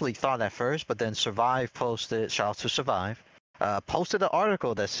initially thought at first, but then Survive posted, shout out to Survive, posted an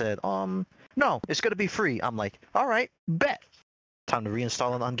article that said, no, it's gonna be free. I'm like, all right, bet. Time to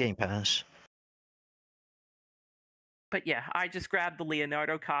reinstall it on Game Pass. But yeah, I just grabbed the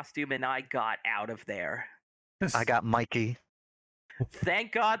Leonardo costume and I got out of there. I got Mikey.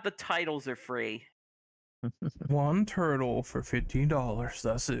 Thank God the titles are free. One turtle for $15.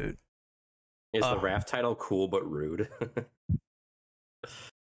 That's it. Is the raft title cool but rude?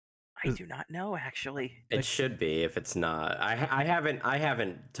 I do not know, actually. It should be. If it's not, I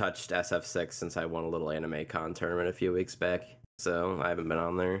haven't touched SF6 since I won a little Anime Con tournament a few weeks back, so I haven't been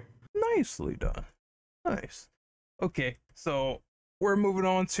on there. Nicely done. Nice. Okay, so we're moving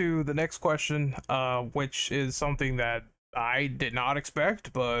on to the next question, which is something that I did not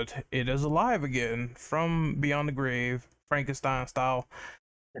expect, but it is alive again from Beyond the Grave, Frankenstein style.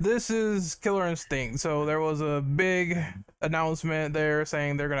 This is Killer Instinct. So there was a big announcement there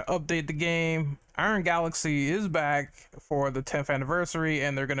saying they're going to update the game. Iron Galaxy is back for the 10th anniversary,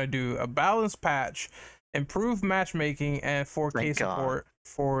 and they're going to do a balanced patch, improve matchmaking, and 4K support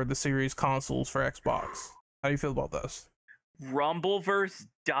for the series consoles for Xbox. How do you feel about this? Rumbleverse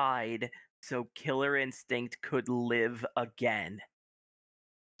died so Killer Instinct could live again.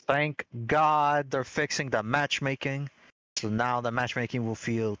 Thank God they're fixing the matchmaking. So now the matchmaking will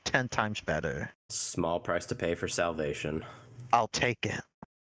feel 10 times better. Small price to pay for salvation. I'll take it.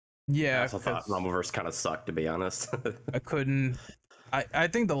 Yeah, I also thought Rumbleverse kind of sucked, to be honest. I couldn't. I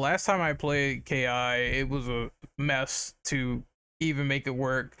think the last time I played KI, it was a mess to even make it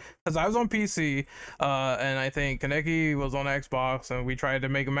work, because I was on PC, and I think Kaneki was on Xbox, and we tried to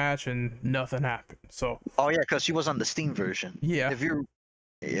make a match, and nothing happened. So. Oh yeah, because she was on the Steam version. Yeah.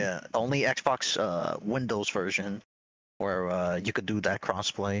 Only Xbox Windows version, where you could do that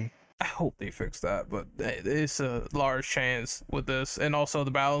crossplay. I hope they fix that, but it's a large chance with this, and also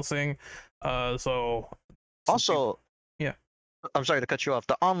the balancing. Also, yeah. I'm sorry to cut you off.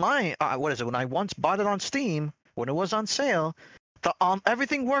 The online, what is it? When I once bought it on Steam, when it was on sale,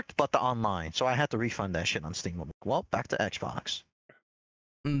 everything worked but the online. So I had to refund that shit on Steam. Well, back to Xbox.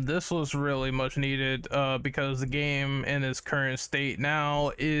 This was really much needed, because the game in its current state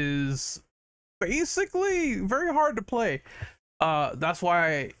now is basically very hard to play. That's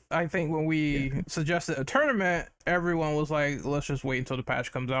why I think when we suggested a tournament, everyone was like, let's just wait until the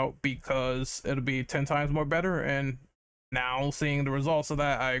patch comes out, because it'll be 10 times more better. And now seeing the results of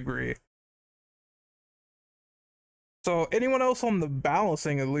that, I agree. So anyone else on the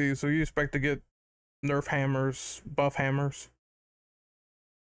balancing at least? So you expect to get nerf hammers, buff hammers?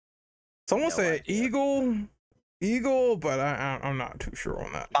 Someone No said idea. Eagle, but I'm not too sure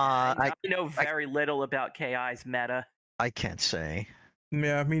on that. I know very little about KI's meta. I can't say.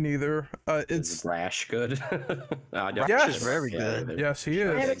 Yeah, me neither. Is It's Rash good? Rash Yes. is very good. either. yes, he I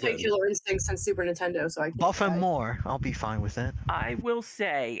is. haven't played Killer Instinct since Super Nintendo, so I can't Buff him say. more. I'll be fine with it. I will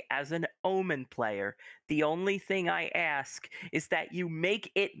say, as an Omen player, the only thing I ask is that you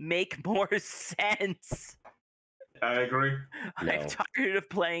make it make more sense. I agree. No. I'm tired of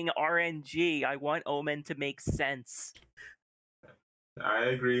playing RNG. I want Omen to make sense. I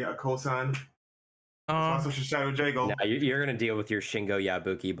agree. A cosign. That's why Shadow J go. No, you're gonna deal with your Shingo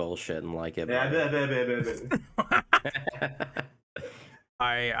Yabuki bullshit and like it. Yeah,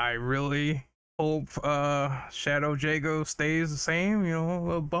 I really hope Shadow Jago stays the same, you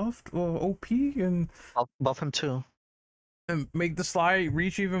know, buffed OP and I'll buff him too. make the slide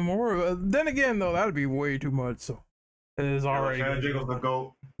reach even more. Then again though, that'd be way too much. So it is already Shadow Jago's the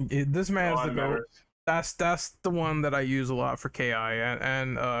GOAT. this man's All the that goat. matters. That's the one that I use a lot for KI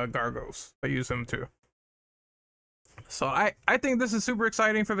and Gargos. I use him too. So I think this is super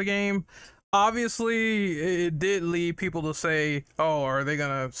exciting for the game. Obviously, it did lead people to say, "Oh, are they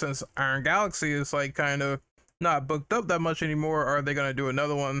gonna, since Iron Galaxy is like kind of not booked up that much anymore, are they gonna do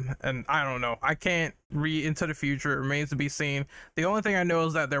another one?" And I don't know. I can't read into the future. It remains to be seen. The only thing I know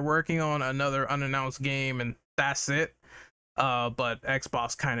is that they're working on another unannounced game, and that's it. But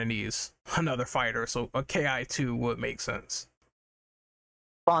Xbox kind of needs another fighter, so a KI2 would make sense.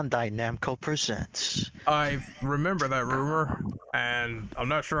 Bandai Namco presents. I remember that rumor, and I'm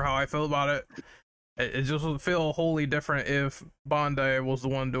not sure how I feel about it. It just would feel wholly different if Bandai was the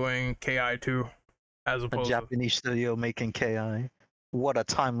one doing KI2, as A opposed to Japanese studio making KI. What a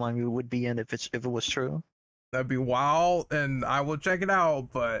timeline we would be in if it was true. that'd be wild, and I will check it out,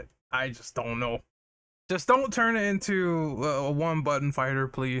 but I just don't know. Just don't turn it into a one-button fighter,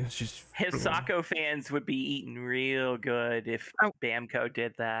 please. Just Hisako fans would be eating real good if Oh. Bamco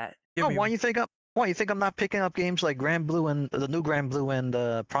did that. give Oh, me- why you think I'm not picking up games like Grand Blue and the new Grand Blue and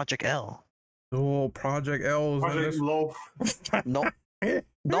Project L? Oh, Project L is in Project this. Loaf. No,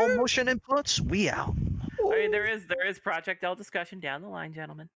 no motion inputs. We out. I mean, there is Project L discussion down the line,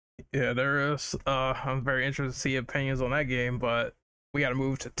 gentlemen. Yeah, there is. I'm very interested to see opinions on that game, but we got to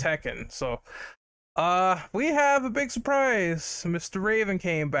move to Tekken. So, we have a big surprise. Mr. Raven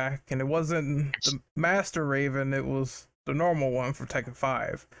came back, and it wasn't the Master Raven; it was the normal one for Tekken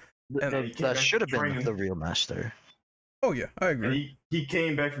 5. And he came That back should have from been training. the real master. oh yeah, I And agree. he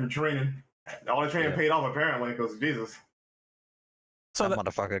came back from training. All the training Yeah. paid off apparently because Jesus. So That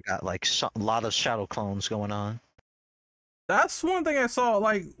motherfucker got like a lot of shadow clones going on. that's one thing I saw.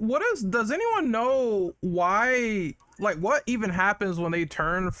 Like, does anyone know why? Like, what even happens when they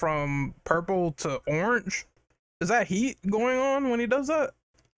turn from purple to orange? Is that heat going on when he does that?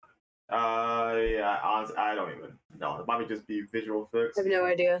 Yeah, honestly, I don't even know. It might just be visual effects. I have no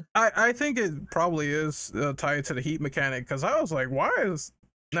idea. I think it probably is tied to the heat mechanic, because I was like, why is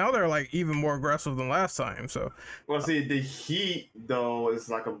now they're like even more aggressive than last time? So Well, see, the heat though is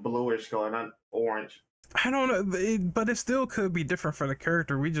like a bluish color, not orange. I don't know, but it still could be different for the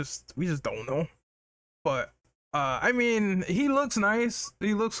character. We just don't know. But I mean, he looks nice.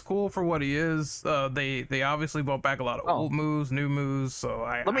 He looks cool for what he is. They obviously brought back a lot of Oh. old moves, new moves. So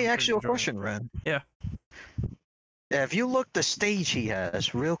Let me I'm ask you a enjoying it. question, Ren. Yeah. If you look the stage he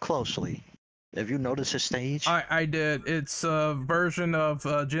has real closely, have you noticed his stage? I did. It's a version of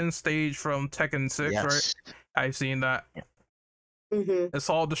Jin's stage from Tekken 6, right? Yes. I've seen that. Mm-hmm. It's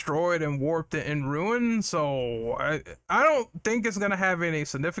all destroyed and warped and ruined, so I don't think it's gonna have any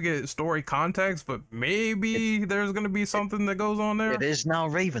significant story context, but maybe there's gonna be something that goes on there. It is now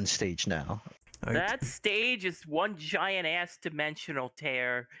Raven stage now. Like, That stage is one giant ass dimensional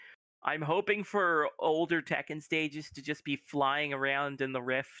tear. I'm hoping for older Tekken stages to just be flying around in the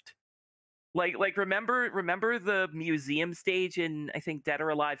rift. Like remember the museum stage in I think Dead or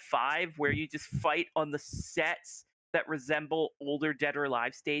Alive 5 where you just fight on the sets that resemble older Dead or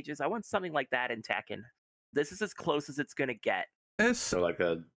Alive stages? I want something like that in Tekken. This is as close as it's gonna get. it's So like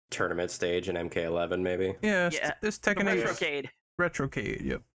a tournament stage in MK11 maybe. yeah, Yeah, it's Tekken 8 Retrocade. Retrocade.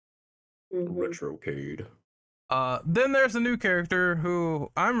 Yep. Mm-hmm. Retrocade. Then there's a new character who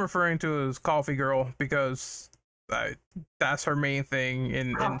I'm referring to as Coffee Girl because that's her main thing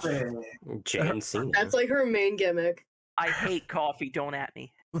in Jane Cena. That's like her main gimmick. I hate coffee, don't at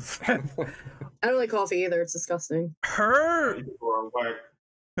me. I don't like coffee either. It's disgusting. her.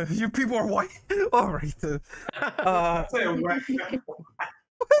 You people are white. All right.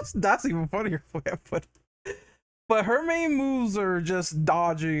 That's even funnier way I put it. But her main moves are just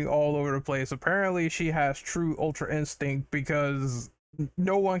dodging all over the place. Apparently, she has true Ultra Instinct because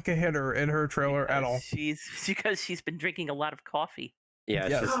no one can hit her in her trailer at all. Because she's been drinking a lot of coffee. Yeah,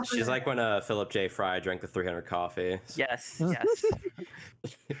 Yes. she's like when Philip J. Fry drank the 300 coffee. Yes.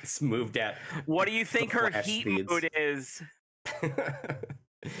 It's moved at. What do you think her flash heat speeds. mode is?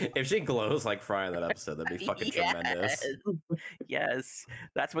 If she glows like Fry in that episode, that'd be fucking tremendous. Yes,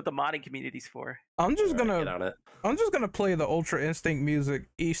 that's what the modding community's for. I'm just All right, get on it. gonna play the Ultra Instinct music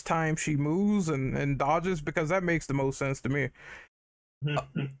each time she moves and dodges because that makes the most sense to me.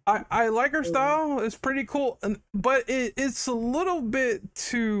 I like her style. It's pretty cool, but it's a little bit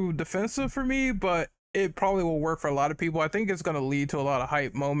too defensive for me. But it probably will work for a lot of people. I think it's gonna lead to a lot of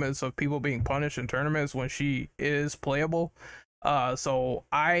hype moments of people being punished in tournaments when she is playable. So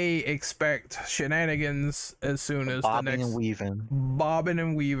I expect shenanigans as soon as Bobbing the next and weaving. bobbing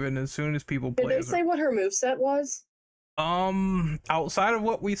and weaving as soon as people play. Did they as her. say what her moveset was? Outside of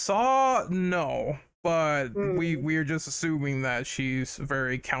what we saw, no. But we're just assuming that she's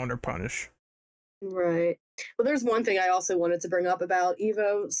very counter punish. Right. Well, there's one thing I also wanted to bring up about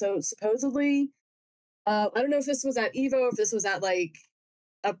Evo. So supposedly, I don't know if this was at Evo or if this was at like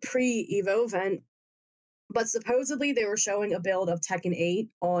a pre-Evo event, but supposedly they were showing a build of Tekken 8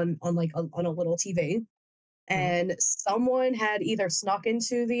 on a little TV, and someone had either snuck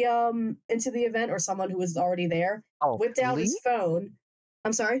into the event or someone who was already there whipped out his phone.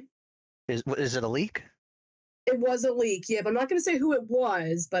 I'm sorry. Is it a leak? It was a leak, yeah, but I'm not going to say who it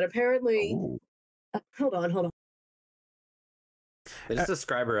was. But apparently, hold on. They just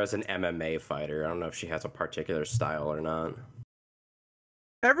describe her as an MMA fighter. I don't know if she has a particular style or not.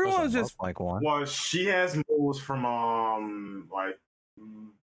 Everyone's just like one. Well, she has moves from like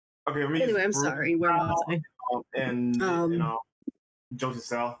okay. Let me Anyway, I'm sorry. Where was I? And Joseph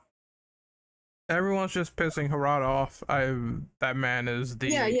Cell. everyone's just pissing Harada off. That man is the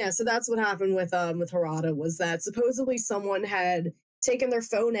Yeah. So that's what happened with Harada, was that supposedly someone had taken their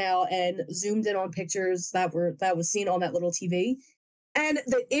phone out and zoomed in on pictures that was seen on that little TV, and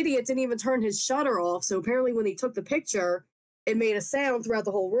the idiot didn't even turn his shutter off. So apparently, when he took the picture, it made a sound throughout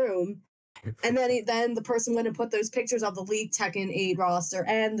the whole room. And then the person went and put those pictures of the leaked Tekken 8 roster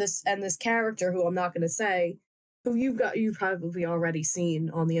and this character who I'm not going to say, who you've probably already seen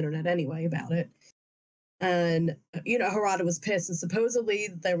on the internet anyway about it. And Harada was pissed, and supposedly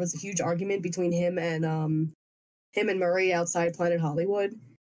there was a huge argument between him and Murray outside Planet Hollywood.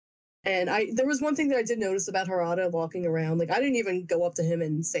 And there was one thing that I did notice about Harada walking around. Like, I didn't even go up to him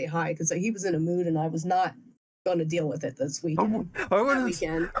and say hi because he was in a mood, and I was not going to deal with it this weekend. I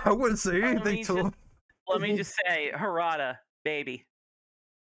wouldn't say anything to him. Let me just say, Harada, baby,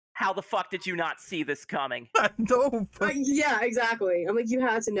 how the fuck did you not see this coming? I know. Yeah, exactly. I'm like, you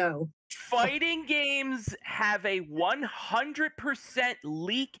had to know. Fighting games have a 100%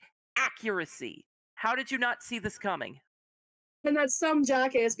 leak accuracy. How did you not see this coming? And that some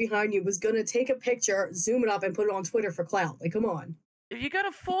jackass behind you was going to take a picture, zoom it up, and put it on Twitter for clout. Like, come on. If you got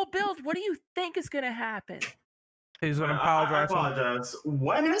a full build, what do you think is going to happen? He's going to pile drive. I apologize.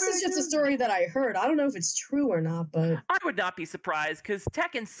 What? I mean, this is just a story that I heard. I don't know if it's true or not, but I would not be surprised because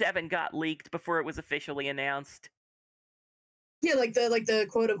Tekken 7 got leaked before it was officially announced. yeah, like the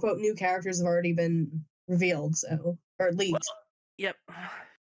quote unquote new characters have already been revealed, or leaked. Well, yep.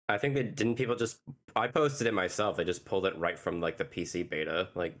 I think people just. I posted it myself. They just pulled it right from like the PC beta.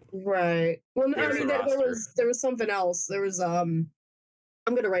 Like, Right. Well, I Here's mean, the there was something else. There was I'm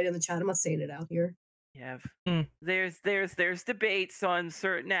gonna write in the chat. I'm not saying it out here. Yeah. Hmm. There's debates on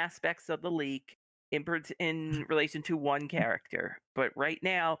certain aspects of the leak in relation to one character, but right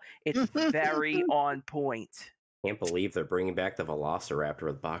now it's very on point. can't believe they're bringing back the Velociraptor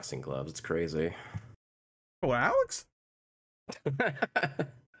with boxing gloves. It's crazy. Oh, Alex?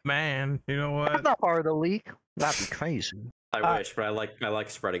 Man, you know what? That's not part of the leak. That'd be crazy. I wish, but I like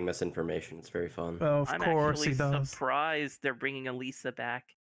spreading misinformation. It's very fun. Of I'm course actually he does. surprised they're bringing Elisa back.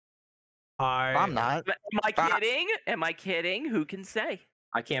 I'm not. But am I kidding? Am I kidding? Who can say?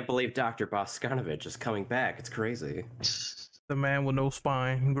 I can't believe Dr. Boskanovich is coming back. It's crazy. The man with no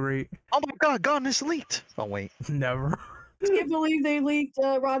spine. Great. Oh my god, God, this leaked. Oh wait. Never. I can't believe they leaked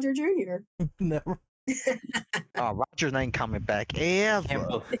Roger Jr. Never. Oh, Roger's ain't coming back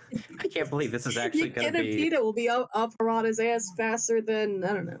ever. I can't believe this is actually going to be. PETA will be up Harada's ass faster than,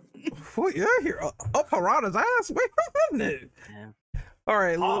 I don't know. What? Yeah, here up Harada's ass. Wait a minute. Yeah. All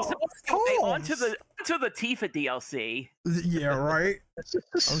right, Oh, let's on to the Tifa DLC. Yeah, right.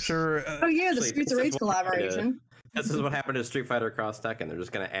 I'm sure. Oh yeah, the Actually, Streets of this Rage is what happened to- collaboration. This is what happened to Street Fighter Cross Tekken. They're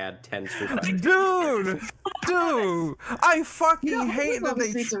just going to add 10 Street Fighter. Dude, Dude, I fucking You know, I hate would that love a they.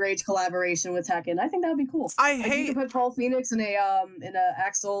 Streets of Rage collaboration with Tekken. I think that would be cool. I Like, you hate. could put Paul Phoenix in a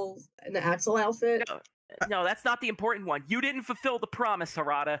Axel outfit. No, that's not the important one. You didn't fulfill the promise,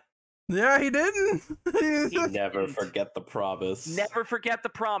 Harada. Yeah, he didn't. He never forget the promise. Never forget the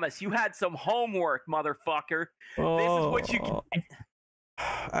promise. You had some homework, motherfucker. This is what you get.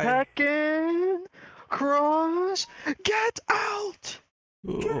 Tekken Cross, get out!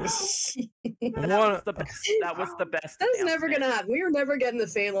 That was the best. That is never announcement. gonna happen. We were never getting the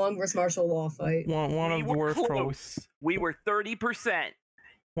Fei Long versus martial law fight. One We of the were worst close. trolls. We were 30%.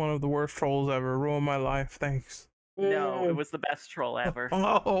 One of the worst trolls ever. Ruined my life. Thanks. No, it was the best troll ever.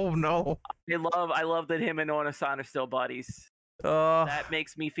 Oh no. I love that him and Ona-san are still buddies. Uh, That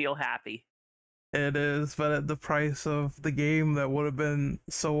makes me feel happy. it is, but at the price of the game that would have been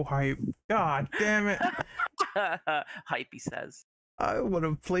so hype. God damn it. Hype, he says. I would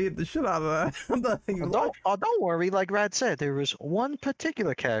have played the shit out of that. Don't worry. Like Rad said, there was one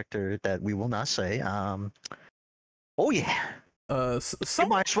particular character that we will not say. Oh yeah. You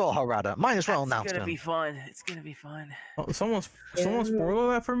might as well, Harada. Might as well announce It's gonna him. be fun. It's gonna be fun. Someone spoil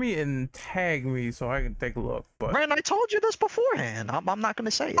that for me and tag me so I can take a look. But Ren, I told you this beforehand. I'm not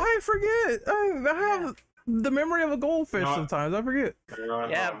gonna say it. I forget. I have the memory of a goldfish No. sometimes. I forget.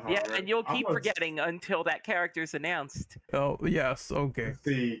 Yeah, and you'll keep forgetting until that character's announced. Oh yes, okay. Let's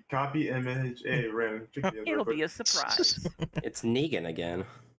see, copy image. Hey, Ren. check the It'll real be a quick. surprise. It's Negan again.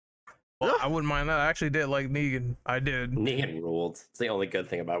 Well, I wouldn't mind that. I actually did like Negan. I did. Negan ruled. It's the only good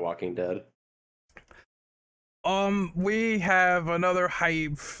thing about Walking Dead. We have another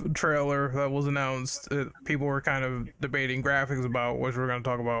hype trailer that was announced. People were kind of debating graphics about, which we're going to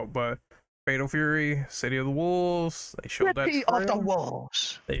talk about, but Fatal Fury, City of the Wolves, they showed that City of the trailer.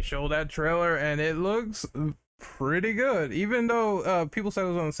 Wolves. They showed that trailer and it looks pretty good. Even though people said it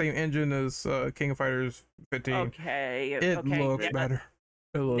was on the same engine as King of Fighters 15, Okay. it okay. looks better.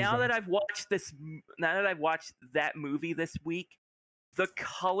 It looks Now better. that I've watched that movie this week, the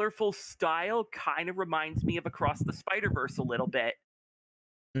colorful style kind of reminds me of Across the Spider-Verse a little bit.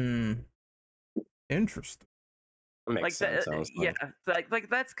 Interesting. That makes Like sense. honestly. yeah, like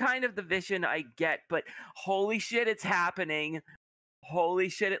that's kind of the vision I get. But holy shit, it's happening! Holy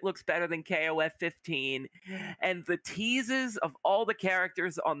shit, it looks better than KOF 15. And the teases of all the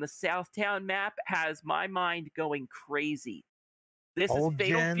characters on the Southtown map has my mind going crazy. This Old is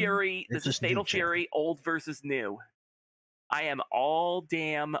Fatal gen Fury. This is versus new Fatal gen. Fury, old versus new. I am all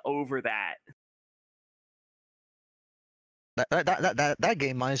damn over that. That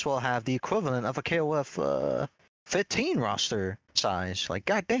game might as well have the equivalent of a KOF 15 roster size. Like,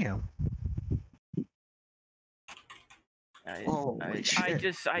 goddamn. I shit.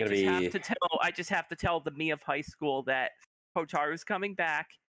 just Gonna have to tell the me of high school that Hotaru's coming back,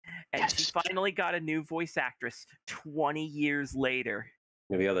 and she Yes. finally got a new voice actress 20 years later.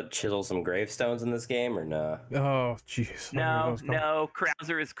 Gonna be able to chisel some gravestones in this game or no? Oh, jeez. No,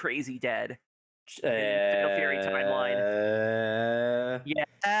 Krauser is crazy dead. Fatal Fury timeline. Yes,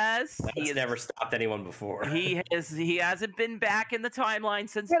 That's never stopped anyone before. He hasn't been back in the timeline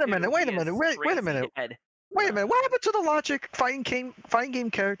since. Wait a 2. minute, He wait a is minute, wait a crazy minute. dead. Wait a minute. What happened to the logic? Fighting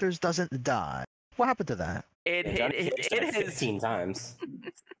game characters doesn't die. What happened to that? It has 15 times.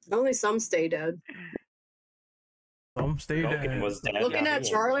 Only some stay dead. Some stay Logan dead. was dead. Looking now at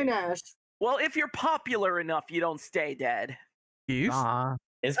he Charlie ain't. Nash. Well, if you're popular enough, you don't stay dead. Geese?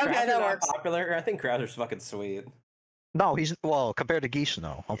 Is Okay, Krauser that not works. popular? I think Krauser's fucking sweet. No, he's compared to Geese,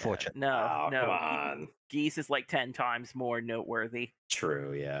 no. Unfortunately. No, Oh, no. come on. Geese is like 10 times more noteworthy.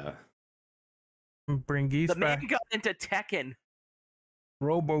 True, yeah. Bring Geese The back. man got into Tekken.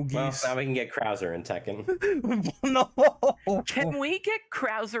 Robo Well, Geese. now we can get Krauser in Tekken. No. Can we get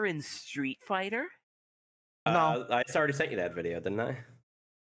Krauser in Street Fighter? No. I already sent you that video, didn't I?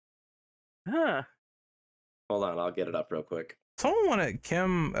 Huh. Hold on, I'll get it up real quick. Someone wanted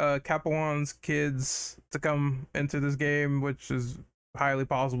Kim Capuan's kids to come into this game, which is highly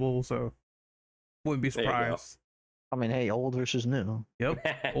possible, so wouldn't be There you go. surprised. I mean, hey, old versus new.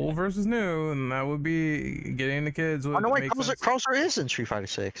 Yep. Old versus new, and that would be getting the kids. Oh Would no, wait, make sense. Krauser is in Street Fighter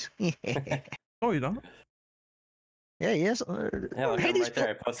 6. Oh, you don't? Yeah, he is. Yeah, look, I'm Hades, right there.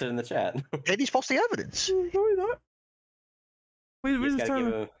 I posted it in the chat. Hades posts the evidence. No, you don't. We You just just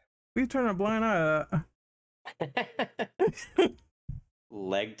gotta turn a blind eye to that.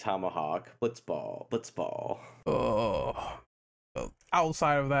 Leg tomahawk, blitzball. Oh.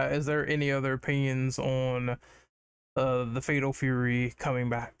 Outside of that, is there any other opinions on the Fatal Fury coming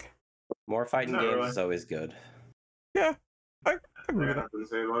back? More fighting Not games really. is always good. Yeah, I agree with Yeah, that. nothing to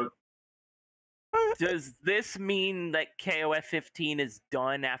say about it. Does this mean that KOF 15 is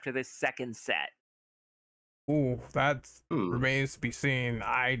done after this second set? Ooh, that remains to be seen.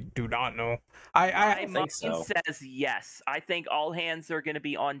 I do not know. I My mind think so. says yes. I think all hands are going to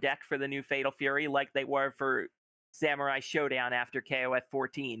be on deck for the new Fatal Fury, like they were for Samurai Showdown after KOF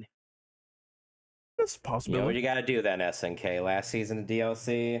 14. It's a You know possibility. what you gotta do then, SNK. Last season of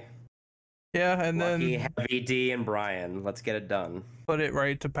DLC. Yeah, and Lucky, then Heavy D, and Brian. Let's get it done. put it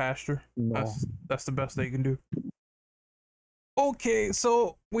right to pasture. No. That's the best they can do. Okay,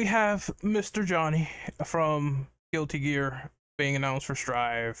 so we have Mr. Johnny from Guilty Gear being announced for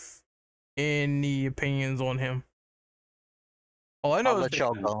Strive. Any opinions on him? All I know I'll is let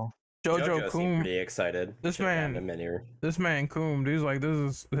y'all go. Jojo seemed Coom. pretty excited. This Should've gotten man- him in here. This man Coom, he's like, this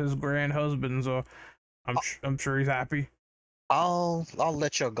is his grand husband, so I'm sure he's happy. I'll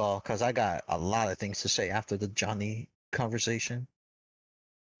let y'all go because I got a lot of things to say after the Johnny conversation.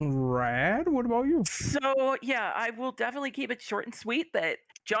 Rad, what about you? So yeah, I will definitely keep it short and sweet that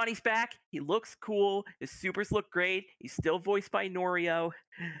Johnny's back. He looks cool. His supers look great. He's still voiced by Norio.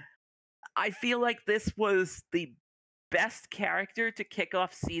 I feel like this was the best character to kick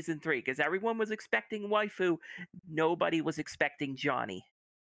off season 3 because everyone was expecting waifu. Nobody was expecting Johnny.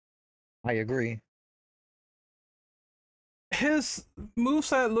 I agree. His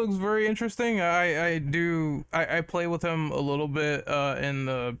moveset looks very interesting. I play with him a little bit in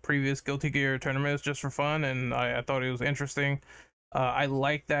the previous Guilty Gear tournaments just for fun, and I thought it was interesting. I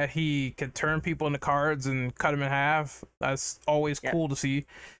like that he could turn people into cards and cut them in half. That's always cool to see.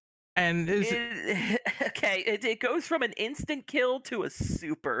 And it goes from an instant kill to a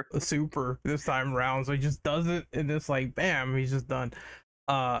super this time around, so he just does it and it's like bam, he's just done.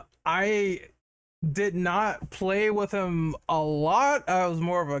 I did not play with him a lot. I was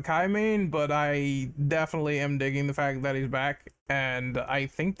more of a Kai main, but I definitely am digging the fact that he's back, and I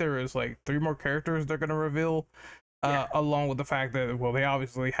think there is like 3 more characters they're gonna reveal, along with the fact that, well, they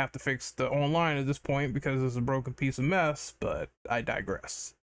obviously have to fix the online at this point because it's a broken piece of mess, but I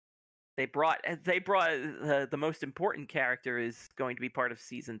digress. They brought the most important character is going to be part of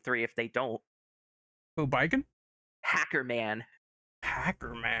season 3 if they don't. Who, Biken? Hacker Man.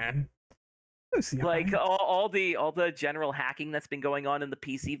 Like all the general hacking that's been going on in the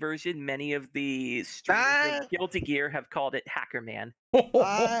PC version, many of the streamers of Guilty Gear have called it Hacker Man.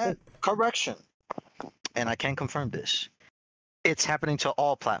 Correction, and I can confirm this. It's happening to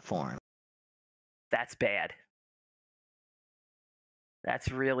all platforms. That's bad.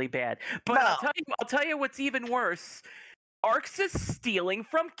 That's really bad. But No. I'll tell you what's even worse. Arx is stealing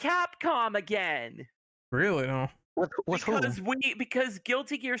from Capcom again. Really? No. With who? Because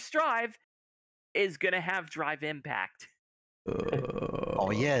Guilty Gear Strive is gonna have Drive Impact. Oh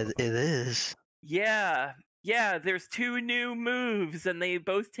yeah, it is. Yeah, there's 2 new moves, and they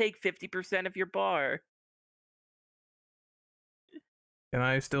both take 50% of your bar. Can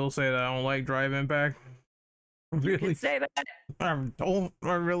I still say that I don't like Drive Impact? You can say that.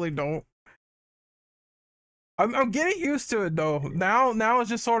 I really don't. I'm getting used to it though. Now it's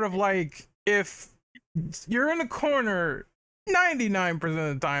just sort of like, if you're in a corner, 99% of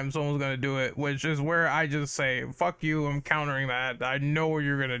the time someone's gonna do it, which is where I just say, fuck you, I'm countering that. I know what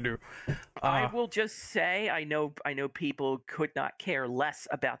you're gonna do. I will just say, I know people could not care less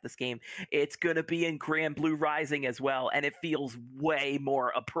about this game. It's gonna be in Grand Blue Rising as well, and it feels way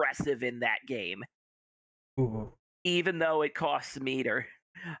more oppressive in that game. Ooh. Even though it costs a meter.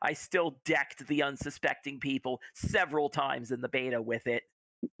 I still decked the unsuspecting people several times in the beta with it.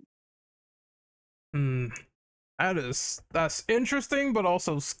 That's interesting, but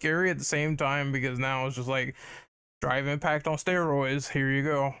also scary at the same time, because now it's just like Drive Impact on steroids. Here you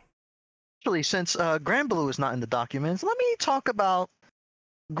go. Actually, since Grand Blue is not in the documents, let me talk about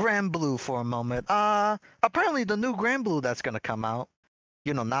Grand Blue for a moment. Apparently the new Grand Blue that's gonna come out,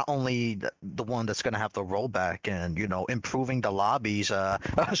 you know, not only the one that's gonna have the rollback and, you know, improving the lobbies,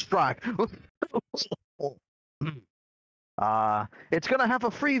 strike. It's gonna have a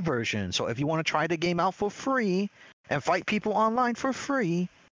free version. So if you want to try the game out for free and fight people online for free,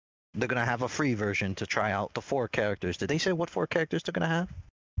 they're gonna have a free version to try out the 4 characters. Did they say what 4 characters they're gonna have?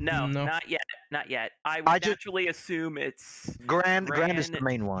 No, not yet. I would naturally assume it's Grand is the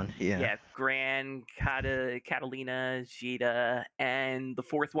main one. Yeah, Gran, Catalina, Jita, and the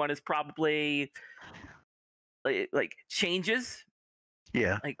 4th one is probably like changes.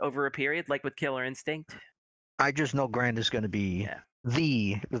 Yeah, like over a period, like with Killer Instinct. I just know Grand is going to be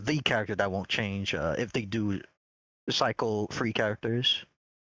the character that won't change if they do cycle free characters.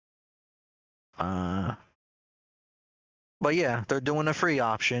 But yeah, they're doing a free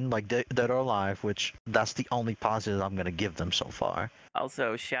option, like Dead or Alive, which that's the only positive I'm going to give them so far.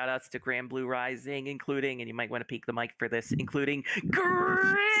 Also, shout-outs to Grand Blue Rising, including, and you might want to peek the mic for this, including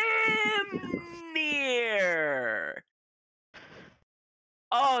Grand Grimnir.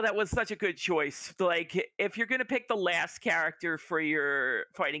 Oh, that was such a good choice. Like, if you're gonna pick the last character for your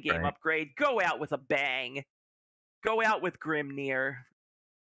fighting game upgrade, go out with a bang. Go out with Grimnir.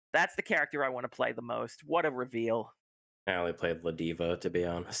 That's the character I want to play the most. What a reveal. I only played Ladiva, to be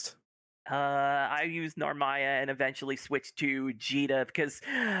honest. I used Narmaya and eventually switched to Jita because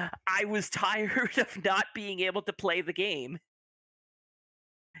I was tired of not being able to play the game.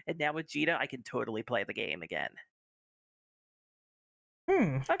 And now with Jita, I can totally play the game again.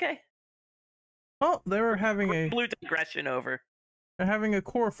 Okay. Well, they were having a blue digression over. They're having a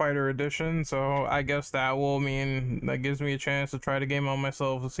core fighter edition, so I guess that will mean that gives me a chance to try the game on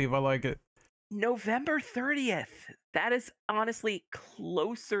myself to see if I like it. November 30th. That is honestly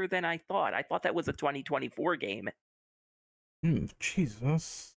closer than I thought. I thought that was a 2024 game.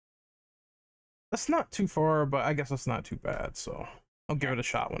 Jesus. That's not too far, but I guess that's not too bad, so I'll give it a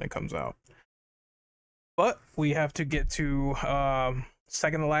shot when it comes out. But we have to get to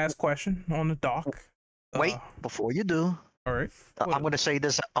second to last question on the dock. Wait, before you do. All right. I'm gonna say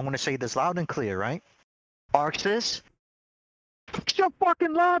this. I'm gonna say this loud and clear, right? Arxis, fix your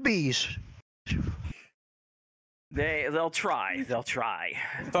fucking lobbies. They'll try. They'll try.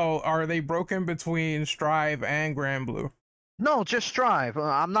 So are they broken between Strive and Grand Blue? No, just Strive.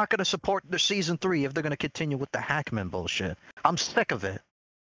 I'm not gonna support the season 3 if they're gonna continue with the Hackman bullshit. I'm sick of it.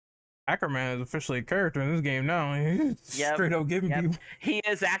 Hackerman is officially a character in this game now. He's straight up giving people. He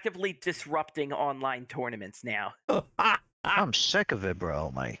is actively disrupting online tournaments now. I'm sick of it,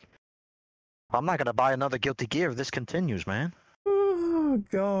 bro. Like, I'm not gonna buy another Guilty Gear if this continues, man. Oh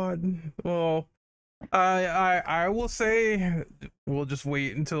God. Well, I will say we'll just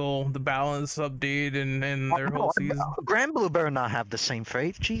wait until the balance update and their whole season. Grand Blue better not have the same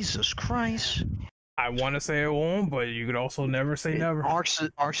fate. Jesus Christ. I want to say it won't, but you could also never say never. Arx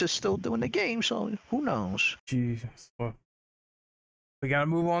is still doing the game, so who knows? Jesus. Well, we gotta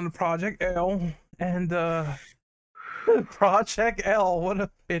move on to Project L and Project L. What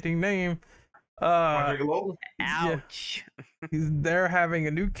a fitting name. Project L? Ouch. Yeah. They're having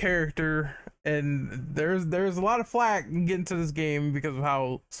a new character, and there's a lot of flack getting to this game because of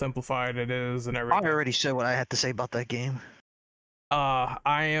how simplified it is and everything. I already said what I had to say about that game. I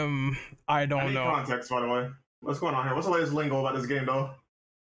don't know. Context, by the way. What's going on here? What's the latest lingo about this game, though?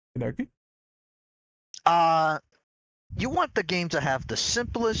 You want the game to have the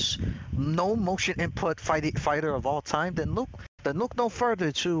simplest, no motion input fighter of all time? Then look no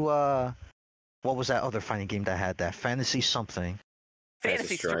further to what was that other fighting game that had that? Fantasy something.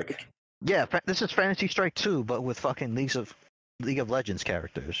 Fantasy Strike. Yeah, this is Fantasy Strike 2, but with fucking League of Legends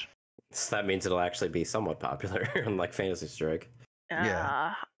characters. So that means it'll actually be somewhat popular, unlike Fantasy Strike.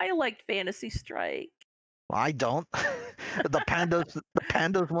 Yeah. I liked Fantasy Strike. Well, I don't. The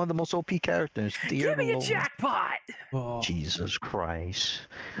panda's one of the most OP characters. Give me a jackpot! Oh. Jesus Christ.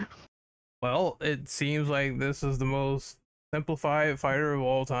 Well, it seems like this is the most simplified fighter of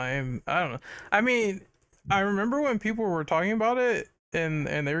all time. I don't know. I mean, I remember when people were talking about it and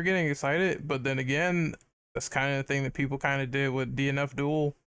they were getting excited, but then again, that's kind of the thing that people kind of did with DNF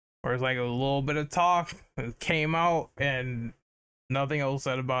Duel, where it's like a little bit of talk, it came out, and nothing else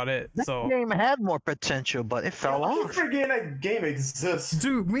said about it. That game had more potential, but it fell off. I forget that game exists.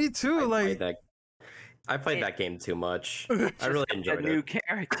 Dude, me too. I played that game too much. I really enjoyed a new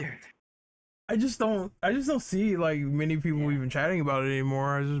character. I just don't see like many people even chatting about it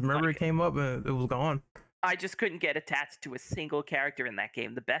anymore. I just remember it came up and it was gone. I just couldn't get attached to a single character in that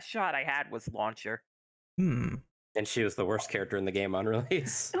game. The best shot I had was Launcher. And she was the worst character in the game on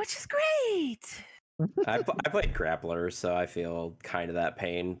release. Which is great. I played Grappler, so I feel kind of that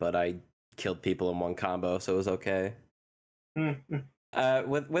pain, but I killed people in one combo, so it was okay.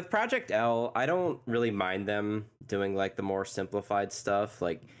 With Project L, I don't really mind them doing like the more simplified stuff.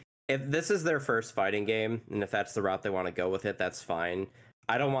 Like, if this is their first fighting game, and if that's the route they want to go with it, that's fine.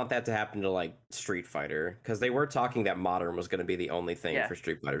 I don't want that to happen to like Street Fighter, because they were talking that modern was going to be the only thing for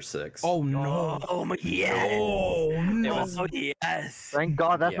Street Fighter 6. Oh no! Oh my yes! Oh no! Oh yes! Thank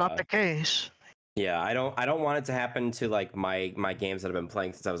God that's not the case. Yeah, I don't want it to happen to like my games that I've been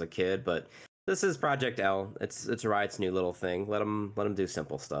playing since I was a kid, but this is Project L. It's Riot's new little thing. Let them do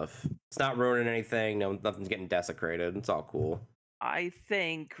simple stuff. It's not ruining anything. No, nothing's getting desecrated. It's all cool. I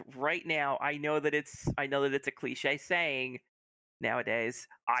think right now, I know that it's a cliche saying nowadays.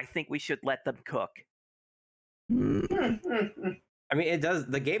 I think we should let them cook. I mean, it does.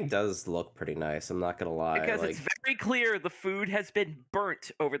 The game does look pretty nice. I'm not gonna lie. Because it's very clear the food has been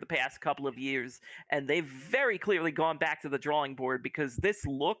burnt over the past couple of years, and they've very clearly gone back to the drawing board because this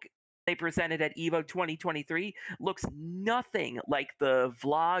look they presented at EVO 2023 looks nothing like the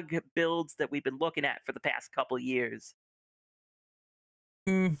vlog builds that we've been looking at for the past couple years.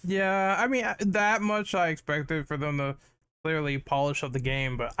 Yeah, I mean, that much I expected for them to clearly polish up the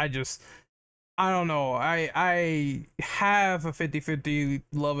game, but I don't know. I have a 50-50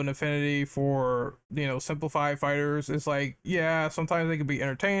 love and affinity for, simplified fighters. It's like, yeah, sometimes they can be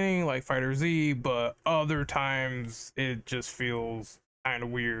entertaining, like Fighter Z, but other times it just feels kind of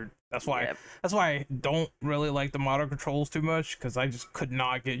weird. That's why I don't really like the model controls too much, because I just could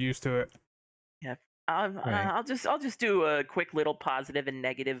not get used to it. Yeah. I'll just do a quick little positive and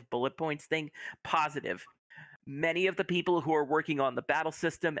negative bullet points thing. Positive. Many of the people who are working on the battle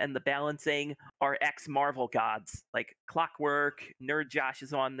system and the balancing are ex-Marvel gods. Like Clockwork, Nerd Josh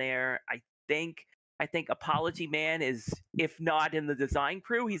is on there. I think Apology Man is, if not in the design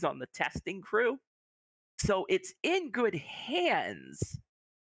crew, he's on the testing crew. So it's in good hands.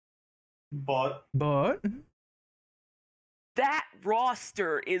 But that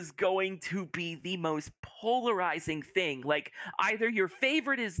roster is going to be the most polarizing thing. Like, either your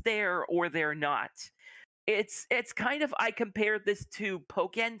favorite is there or they're not. It's kind of, I compared this to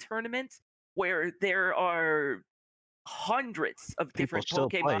Pokken tournaments, where there are hundreds of different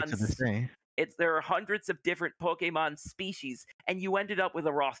Pokemon. There are hundreds of different Pokemon species, and you ended up with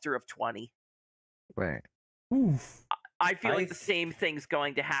a roster of 20. Right. Oof. I feel like the same thing's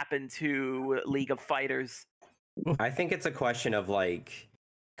going to happen to League of Fighters. I think it's a question of like,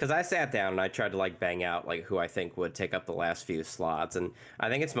 because I sat down and I tried to like bang out like who I think would take up the last few slots, and I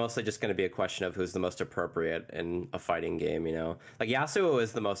think it's mostly just going to be a question of who's the most appropriate in a fighting game. Like Yasuo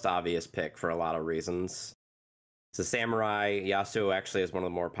is the most obvious pick for a lot of reasons. It's a samurai. Yasuo actually is one of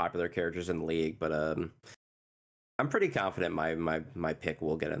the more popular characters in the league, but I'm pretty confident my pick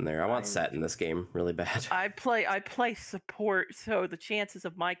will get in there. I want Set in this game really bad. I play support, so the chances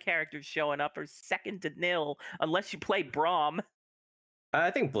of my characters showing up are second to nil unless you play Braum. I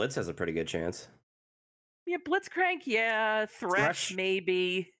think Blitz has a pretty good chance. Yeah, Blitzcrank, yeah. Thresh,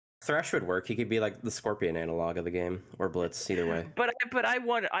 maybe. Thresh would work. He could be like the Scorpion analog of the game, or Blitz, either way. But I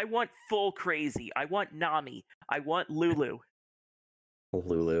want full crazy. I want Nami. I want Lulu.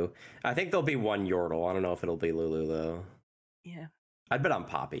 Lulu. I think there'll be one Yordle. I don't know if it'll be Lulu though. Yeah. I'd bet on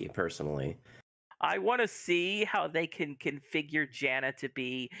Poppy personally. I want to see how they can configure Janna to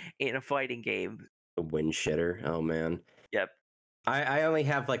be in a fighting game. The wind shitter. Oh man. Yep. I only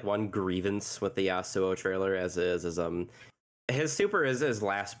have like one grievance with the Yasuo trailer as is his super is his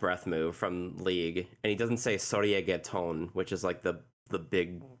last breath move from League, and he doesn't say Soria Geton, which is like the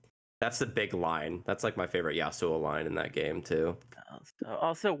big. That's the big line. That's like my favorite Yasuo line in that game too.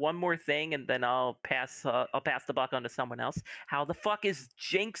 Also, one more thing, and then I'll pass the buck on to someone else. How the fuck is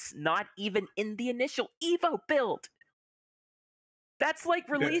Jinx not even in the initial Evo build? That's like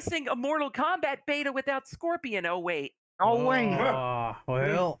releasing a Mortal Kombat beta without Scorpion. Oh wait. Well.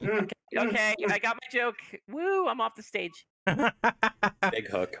 Okay, I got my joke. Woo! I'm off the stage. Big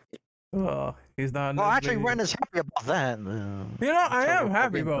hook. Oh, he's not. Well, actually, Ren is happy about that. I am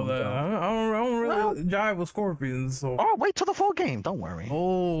happy about that. I don't really jive with Scorpions. So. Oh, wait till the full game. Don't worry.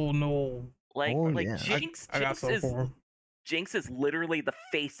 Oh no. Yeah. Jinx is literally the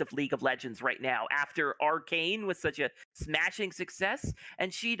face of League of Legends right now. After Arcane was such a smashing success,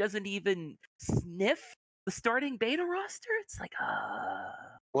 and she doesn't even sniff the starting beta roster. It's like,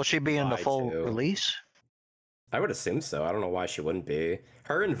 Will she be in the full release? I would assume so. I don't know why she wouldn't be.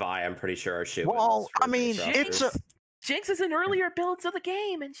 Her and Vi, I'm pretty sure, are shit. Well, I mean, Jinx is in earlier builds of the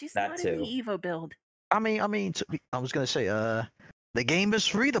game, and she's not in the Evo build. I was gonna say, the game is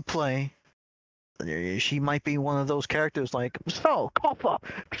free to play. She might be one of those characters like, so, Kofa,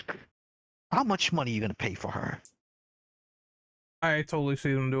 how much money are you gonna pay for her? I totally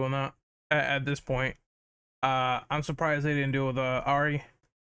see them doing that at this point. I'm surprised they didn't do it with Ari.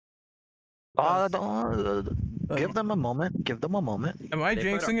 Give them a moment. Give them a moment. Am I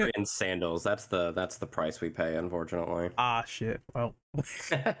jinxing it? In sandals. That's the price we pay, unfortunately. Ah, shit. Well,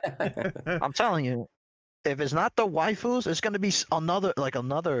 I'm telling you, if it's not the waifus, it's gonna be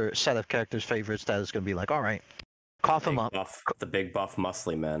another set of characters' favorites that is gonna be like, all right, cough them up. The big buff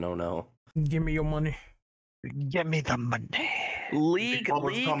muscly men. Oh no. Give me your money. Give me the money. League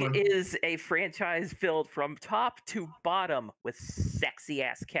is a franchise filled from top to bottom with sexy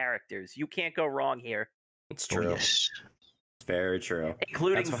ass characters. You can't go wrong here. It's true. Oh, yes. It's very true.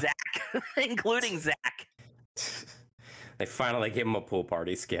 Including Zach. Including Zach. They finally gave him a pool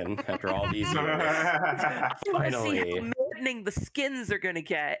party skin after all these years. I want to see how maddening the skins are going to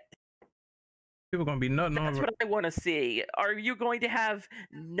get. People are going to be nutting That's over. what I want to see. Are you going to have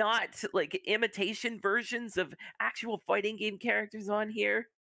not like imitation versions of actual fighting game characters on here?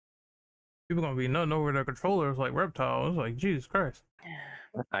 People gonna be nutting over their controllers like Reptile. It's like Jesus Christ.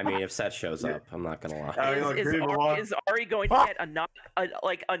 I mean, if Seth shows up, I'm not gonna lie. Is Ari going to get a not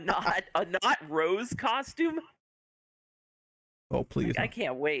Rose costume? Oh please! I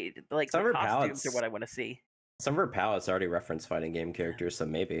can't wait. Like Some the of her costumes palettes- are what I want to see. Some of her palettes already reference fighting game characters, so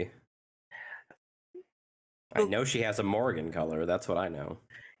maybe. I know she has a Morgan color. That's what I know.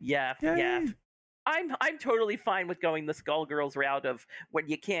 Yeah, Yay. yeah. I'm totally fine with going the Skullgirls route of when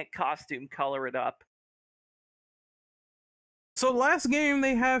you can't costume color it up. So last game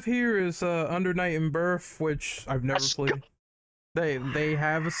they have here is Under Night and Birth, which I've never played. They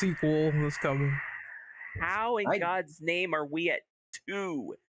have a sequel that's coming. How in God's name are we at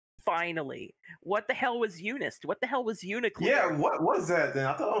 2? Finally. What the hell was Unist? What the hell was Uniclear? Yeah, what was that then?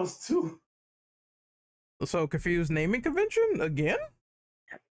 I thought it was 2. So confused naming convention again?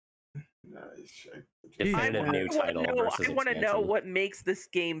 Definitive new title versus I want to know expansion. what makes this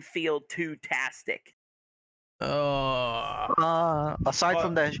game feel too-tastic. Aside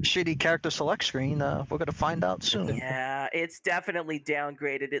from that shitty character select screen, we're gonna find out soon. Yeah, it's definitely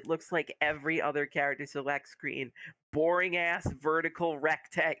downgraded. It looks like every other character select screen. Boring ass vertical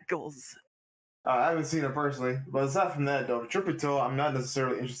rectangles. I haven't seen it personally, but aside from that, though, the Triple Toe, I'm not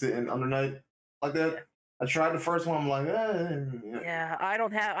necessarily interested in Under Night like that. I tried the first one. I'm like, Yeah, I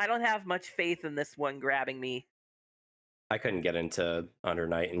don't have much faith in this one grabbing me. I couldn't get into Under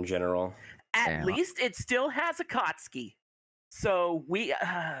Night in general. At least it still has a Kotsky. So we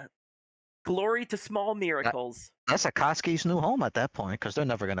glory to small miracles. That's Akatsuki's new home at that point, because they're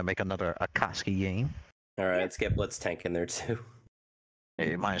never gonna make another Akatsuki game. All right, let's get Blitz Tank in there too.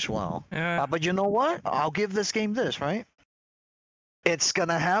 You might as well. Yeah. But you know what? I'll give this game this, right? It's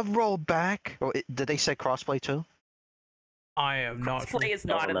gonna have rollback. Did they say crossplay too? I am not sure. Play is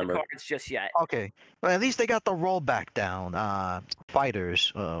not in the cards just yet. Okay. Well, at least they got the rollback down.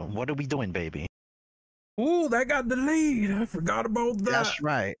 Fighters, what are we doing, baby? Ooh, that got delayed. I forgot about that. That's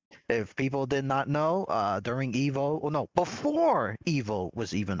right. If people did not know, during Evo, before Evo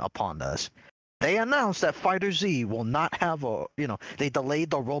was even upon us, they announced that Fighter Z will not have they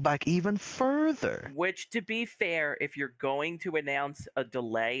delayed the rollback even further. Which, to be fair, if you're going to announce a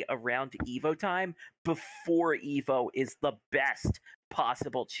delay around Evo time, before Evo is the best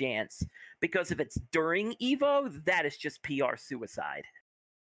possible chance. Because if it's during Evo, that is just PR suicide.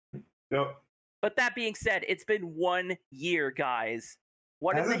 Yep. But that being said, it's been 1 year, guys.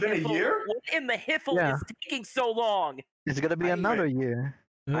 What Has it been a year? What in the hiffle is taking so long? It's gonna be another year.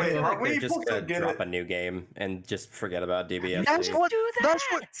 I feel like we they're just supposed to gonna get drop it? a new game and just forget about DBFC.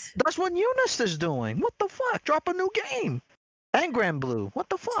 That's what Eunice is doing. What the fuck? Drop a new game. And Grand Blue. What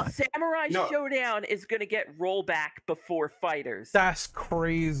the fuck? Samurai Showdown is gonna get rollback before Fighters. That's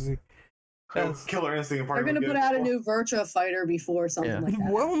crazy. Killer Instinct. They're gonna put out a new Virtua Fighter before something like that.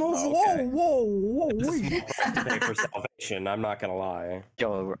 Well, no, whoa, wait. To pay for salvation, I'm not gonna lie.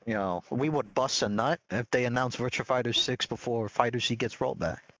 Yo, we would bust a nut if they announced Virtua Fighter 6 before Fighter Z gets rolled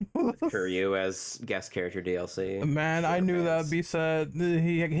back. For you as guest character DLC. Man, I knew that'd be said.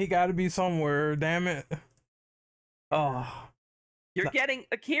 He got to be somewhere. Damn it. Oh. You're getting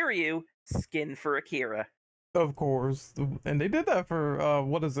a Kiryu skin for Akira. Of course, and they did that for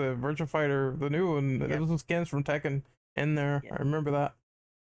what is it, Virtua Fighter, the new one. There was some skins from Tekken in there. I remember that.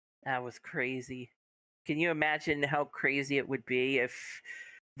 That was crazy. Can you imagine how crazy it would be if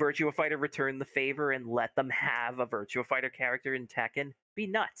Virtua Fighter returned the favor and let them have a Virtua Fighter character in Tekken? Be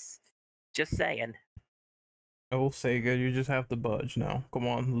nuts. Just saying. Oh, Sega, you just have to budge now. Come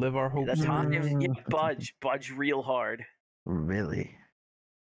on, live our hopes. The time, budge real hard. Really?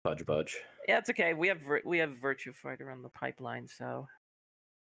 Budge. Yeah, it's okay. We have Virtua Fighter on the pipeline, so.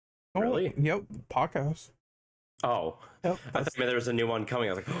 Oh, Really? Yep, podcast. Oh, Yep. I thought maybe there was a new one coming.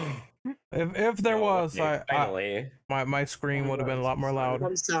 I was like, If there was, finally. my screen would have been a lot more loud.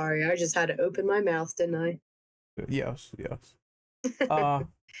 I'm sorry, I just had to open my mouth, didn't I? Yes.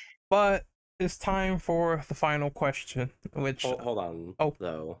 But it's time for the final question, which Hold on.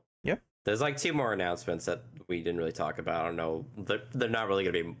 Though. Yeah. There's like 2 more announcements that we didn't really talk about. I don't know. They're not really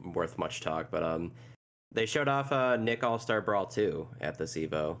going to be worth much talk, but they showed off Nick All-Star Brawl 2 at this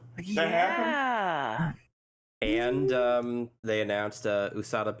Evo. Yeah. And they announced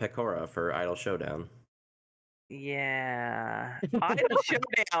Usada Pecora for Idol Showdown. Yeah. Idol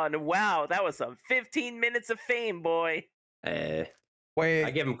Showdown. Wow, that was some 15 minutes of fame, boy. Wait. I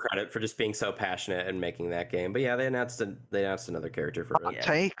give them credit for just being so passionate and making that game. But yeah, they announced another character for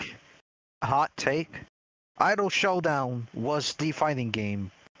it. Hot take. Idol Showdown was the fighting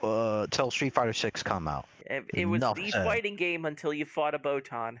game till Street Fighter 6 come out. It was the fighting game until you fought a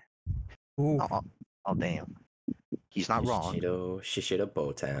Botan. Oh, damn. He's not wrong. Shishida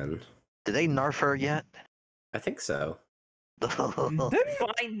Botan. Did they nerf her yet? I think so. Didn't-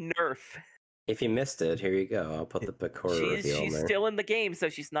 Fine nerf. If you missed it, here you go. I'll put the Bakura reveal in She's there. still in the game, so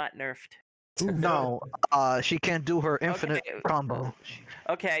she's not nerfed. No, she can't do her infinite Okay. combo.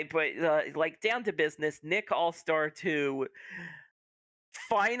 Okay, but like down to business. Nick All-Star 2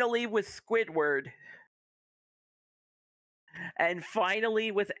 finally with Squidward. And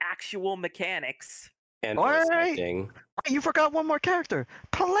finally with actual mechanics. And Wait. voice acting. Wait, you forgot one more character,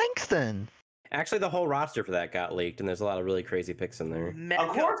 Plankton. Actually, the whole roster for that got leaked, and there's a lot of really crazy picks in there. Mega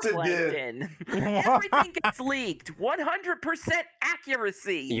course it did. Plankton. Everything gets leaked. 100%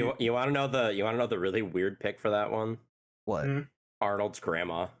 accuracy. You want to know the really weird pick for that one? What? Mhm. Arnold's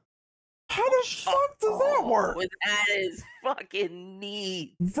grandma. How the fuck does that work? That is fucking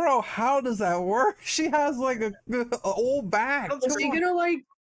neat. Bro, how does that work? She has like a old back. Is she gonna like?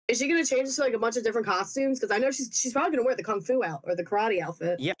 Is she gonna change to like a bunch of different costumes? Because I know she's probably gonna wear the kung fu out or the karate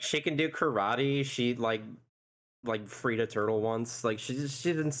outfit. Yeah, she can do karate. She like freed a turtle once. Like she's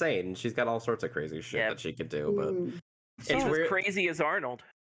insane. She's got all sorts of crazy shit Yeah. that she could do. But Mm. She's it's as weird. crazy as Arnold.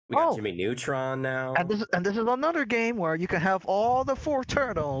 We got Oh. Jimmy Neutron now. And this is another game where you can have all the 4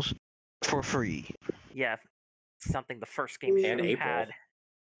 turtles for free. Yeah, something the first game And should have April. had.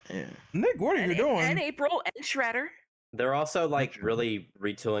 Yeah. Nick, what are you doing? And April and Shredder. They're also like True. really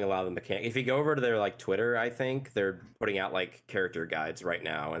retooling a lot of the mechanics. If you go over to their like Twitter, I think they're putting out like character guides right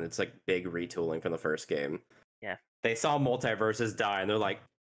now, and it's like big retooling from the first game. Yeah. They saw multiverses die, and they're like,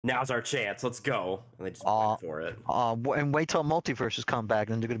 "Now's our chance. Let's go!" And they just went for it. And wait till multiverses come back,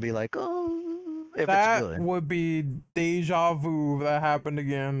 and they're gonna be like, oh, if it's That good. would be deja vu if that happened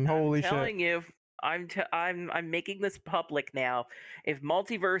again. Holy I'm shit. telling you, I'm making this public now. If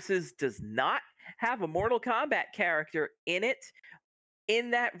Multiverses does not have a Mortal Kombat character in it,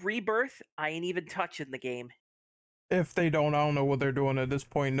 in that rebirth, I ain't even touching the game. If they don't, I don't know what they're doing at this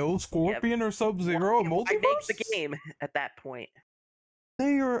point. No Scorpion or Sub-Zero Why multiverse? make the game at that point?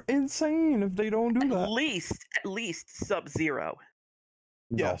 They are insane if they don't do At that. least Sub-Zero.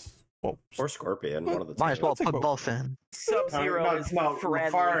 Yes. Well, Or Scorpion, one of the two. Might as well I'll take put both. both in. Sub-Zero No, is no,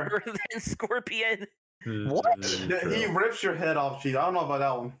 friendlier fire. than Scorpion. What? He rips your head off, cheat. I don't know about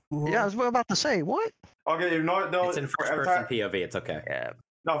that one. Yeah, I was about to say, what? Okay, you know what though? It's in For first person adverti- POV. It's okay. Yeah.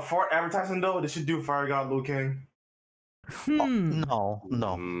 no, for advertising though, they should do Fire God Liu Kang. No.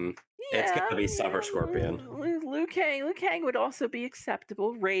 It's gotta be Summer Scorpion. Liu Kang would also be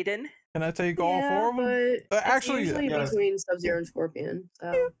acceptable. Raiden. Can I take all four of them? But it's Actually, usually yes. between Sub-Zero and Scorpion.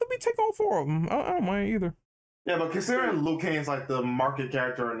 So. Yeah, let me take all four of them. I don't mind either. Yeah, but considering Liu Kang's like the market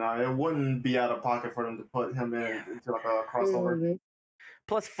character right now, it wouldn't be out of pocket for them to put him into like a crossover. Mhm.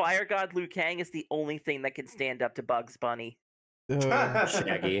 Plus, Fire God Liu Kang is the only thing that can stand up to Bugs Bunny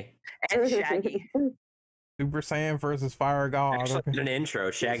Shaggy. and Shaggy. Super Saiyan versus Fire God. Actually, Okay. in an intro,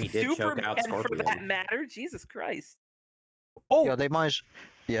 Shaggy did choke Superman, out for that Scorpion. matter. Jesus Christ. Oh, Yeah, they might.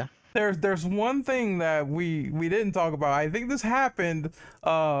 there's one thing that we didn't talk about. I think this happened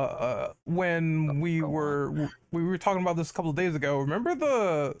when we go were talking about this a couple of days ago. Remember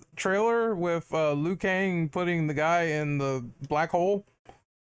the trailer with Liu Kang putting the guy in the black hole?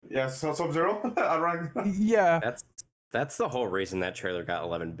 Yeah, so Sub-Zero. Ironic. Yeah. That's the whole reason that trailer got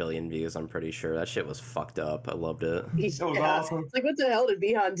 11 billion views. I'm pretty sure that shit was fucked up. I loved it. It was awesome. It's like, what the hell did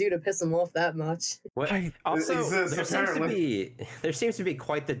Bihan do to piss him off that much? What? I- Also, exists, there seems to be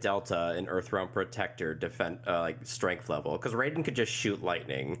quite the delta in Earthrealm Protector like strength level. Because Raiden could just shoot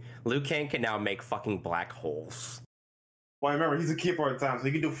lightning. Liu Kang can now make fucking black holes. Well, remember, he's a keeper at times, so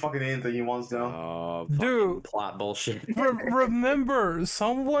he can do fucking anything he wants to. Oh, Dude. plot bullshit. Remember,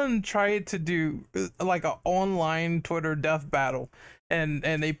 someone tried to do like an online Twitter death battle, and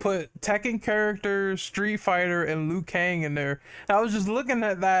they put Tekken characters, Street Fighter, and Liu Kang in there. And I was just looking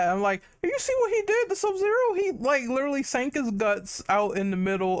at that. I'm like, you see what he did to Sub-Zero? He like literally sank his guts out in the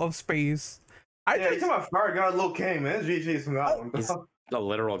middle of space. Yeah, you talking about Fire God Liu Kang, man. It's GG's from that one. He's a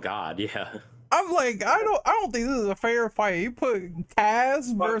literal god, yeah. I'm like, I don't think this is a fair fight. You put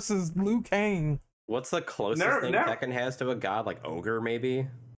Kaz But- versus Liu Kang. What's the closest thing Tekken has to a god? Like Ogre, maybe?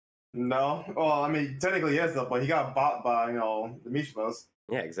 No. Well, I mean, technically, yes, though, but he got bought by, the Mishimas.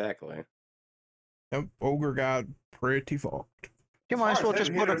 Yeah, exactly. Yep, Ogre got pretty fucked. You might as well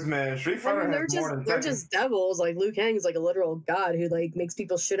just put a. Man, Street I Fighter mean, has more than they're Tekken. just devils. Like Liu Kang's like a literal god who like makes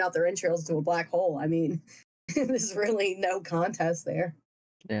people shit out their entrails into a black hole. I mean, there's really no contest there.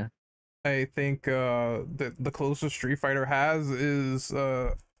 I think the closest Street Fighter has is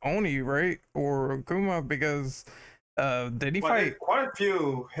Oni, right? Or Kuma, because did he Well, there's fight? quite a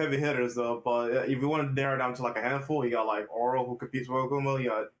few heavy hitters, though, but if you want to narrow it down to like a handful, you got like Oro, who competes with Okuma, you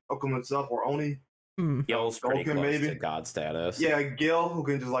got Okuma itself, or Oni. Gil's pretty Vulcan, close maybe. to god status. Yeah, Gil, who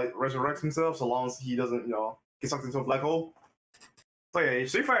can just like resurrect himself so long as he doesn't, get sucked into a black hole. So yeah,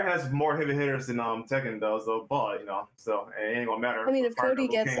 Street Fighter has more heavy hitters than Tekken does, though. But so it ain't gonna matter. I mean, if Fire Cody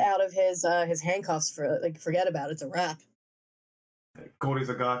Double gets King. out of his handcuffs for forget about it, it's a wrap. Cody's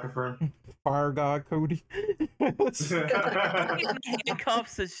a god confirmed. Fire God Cody.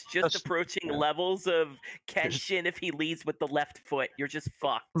 Handcuffs is just approaching levels of Kenshin if he leads with the left foot. You're just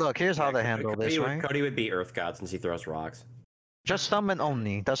fucked. Look, here's how they handle this, right? Cody would be Earth God since he throws rocks. Just summon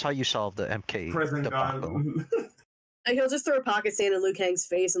only. That's how you solve the MK Prison god. debacle. And he'll just throw a pocket sand in Liu Kang's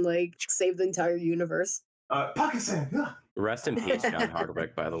face and save the entire universe. Pocket sand. Rest in peace, John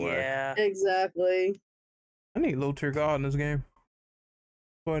Hardwick, by the way. Yeah. Exactly. I need low tier God in this game.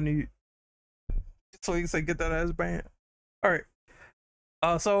 What I need. So you can say get that ass banned. Alright.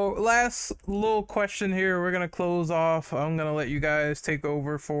 So last little question here. We're gonna close off. I'm gonna let you guys take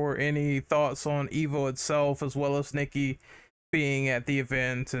over for any thoughts on Evo itself, as well as Nikki being at the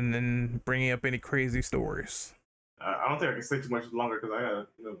event and then bringing up any crazy stories. I don't think I can stay too much longer because I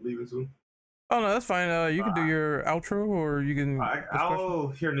gotta leave it soon. Oh no, that's fine. You can do your outro, or you can. I'll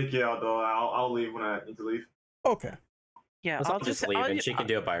hear Nikki out though. I'll leave when I need to leave. Okay. Yeah, I'll just leave and she can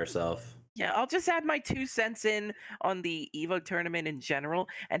do it by herself. Yeah, I'll just add my 2 cents in on the Evo tournament in general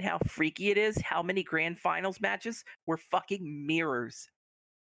and how freaky it is. How many grand finals matches were fucking mirrors?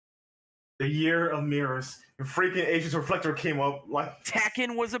 The year of mirrors. The freaking Asia's Reflector came up like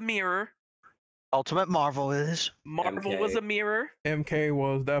Tekken was a mirror. Ultimate Marvel is. Marvel was a mirror. MK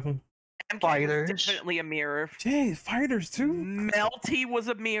was definitely. MK Fighters. was definitely a mirror. Jeez, fighters too. Melty was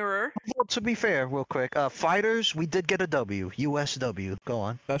a mirror. Well, to be fair, real quick, fighters, we did get a W. USW. Go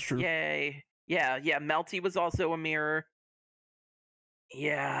on. That's true. Yay. Yeah, Melty was also a mirror.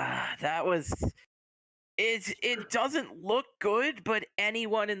 Yeah, that was... It doesn't look good, but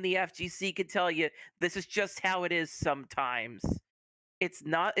anyone in the FGC could tell you this is just how it is sometimes. It's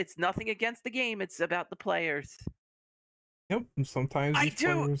nothing against the game, it's about the players. Yep. Sometimes I these do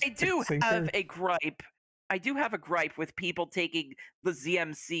players pick the same have player. a gripe. I do have a gripe with people taking the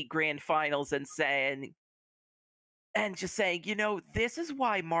ZMC Grand Finals and just saying, this is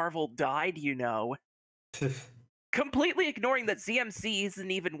why Marvel died, completely ignoring that ZMC isn't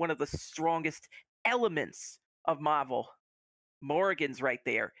even one of the strongest elements of Marvel. Morgan's right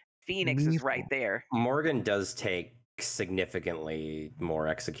there. Phoenix is right there. Morgan does take significantly more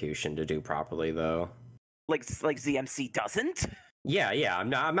execution to do properly, though. Like ZMC doesn't? Yeah.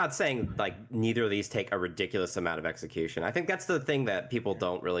 I'm not saying neither of these take a ridiculous amount of execution. I think that's the thing that people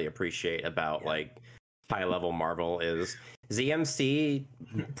don't really appreciate about high level Marvel is ZMC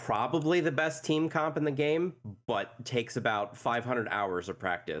probably the best team comp in the game, but takes about 500 hours of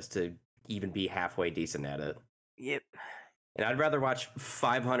practice to even be halfway decent at it. Yep. And I'd rather watch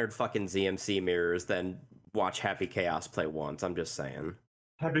 500 fucking ZMC mirrors than watch Happy Chaos play once. I'm just saying.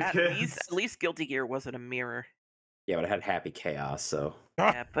 At least Guilty Gear wasn't a mirror. Yeah, but it had Happy Chaos, so.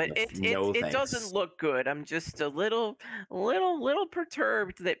 Yeah, but it doesn't look good. I'm just a little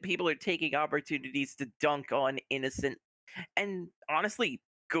perturbed that people are taking opportunities to dunk on innocent and honestly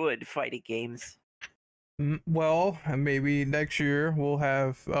good fighting games. Well, and maybe next year we'll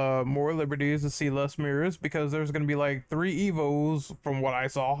have more liberties to see less mirrors because there's going to be 3 Evos from what I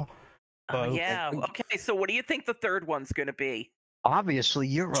saw. Oh, yeah. Okay, so what do you think the third one's going to be? Obviously,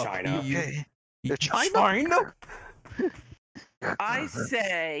 Europe. China. Okay. China? I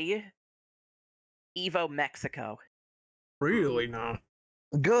say Evo Mexico. Really now?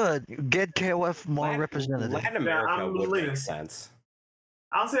 Good. Get KOF more representative. Latin America would make sense.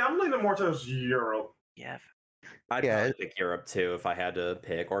 I'll say I'm leaning more towards Europe. Yeah. I'd probably pick Europe too if I had to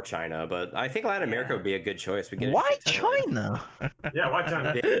pick, or China, but I think Latin America would be a good choice. Why China? Yeah, why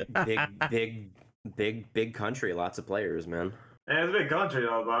China? Big country, lots of players, man. And it's a big country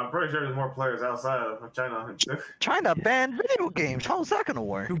though, but I'm pretty sure there's more players outside of China. China banned video games. How's that gonna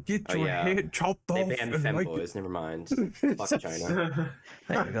work? You get your head chopped They off. banned femboys. Never mind. Fuck China.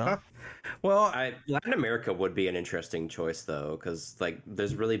 There you go. Well, Latin America would be an interesting choice though, because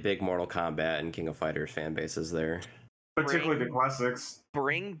there's really big Mortal Kombat and King of Fighters fan bases there. Particularly the classics.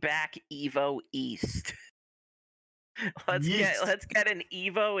 Bring back Evo East. Let's get an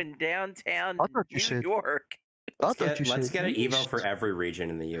Evo in downtown New York. Let's get an Evo for every region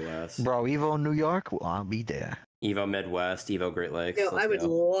in the U.S. Bro, Evo New York, I'll be there. Evo Midwest, Evo Great Lakes. I would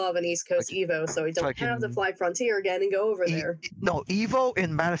love an East Coast Evo, so we don't have to fly Frontier again and go over there. No, Evo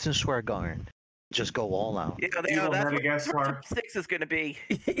in Madison Square Garden. Just go all out. Yeah, Evo that's Madagascar. what 6 is going to be.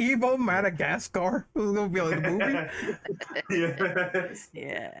 Evo Madagascar? It was going to be like a movie? Yes.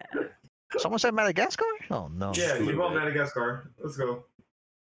 Yeah. Someone said Madagascar? Oh, no. Yeah, Evo Madagascar. Let's go.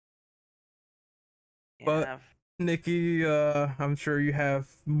 But Yeah. Nikki, I'm sure you have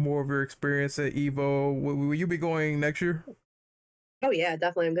more of your experience at Evo. Will you be going next year? Oh yeah,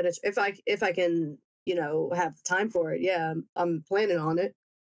 definitely. I'm gonna if I can, have time for it. Yeah, I'm planning on it.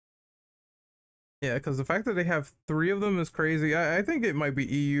 Yeah, because the fact that they have 3 of them is crazy. I think it might be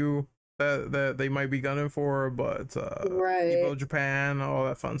EU that they might be gunning for, but Right. Evo Japan, all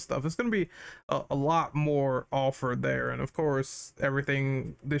that fun stuff. It's gonna be a lot more offered there, and of course,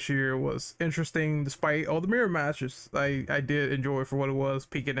 everything this year was interesting despite all the mirror matches. I did enjoy for what it was,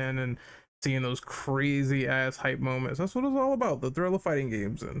 peeking in and seeing those crazy ass hype moments. That's what it's all about, the thrill of fighting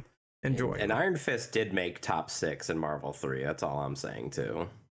games and enjoying. And Iron Fist did make top 6 in Marvel 3. That's all I'm saying too.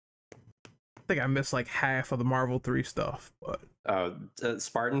 I think I missed like half of the Marvel 3 stuff, but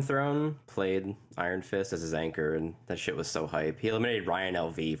Spartan Throne played Iron Fist as his anchor, and that shit was so hype. He eliminated Ryan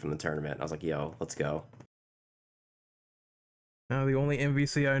LV from the tournament. I was like, yo, let's go. now the only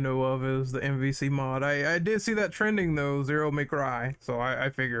MVC I know of is the MVC mod. I did see that trending though, Zero May Cry, so I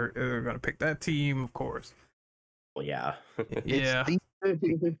figure they're gonna pick that team, of course. Well, yeah. Yeah,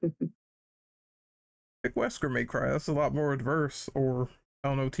 The- pick Wesker May Cry. That's a lot more diverse. Or I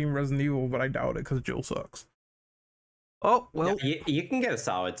don't know, Team Resident Evil, but I doubt it because Jill sucks. Oh well, You can get a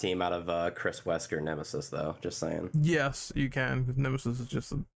solid team out of Chris Wesker Nemesis, though. Just saying. yes, you can. Nemesis is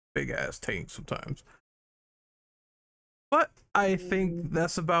just a big ass tank sometimes. But I think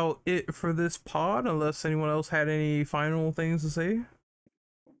that's about it for this pod, unless anyone else had any final things to say.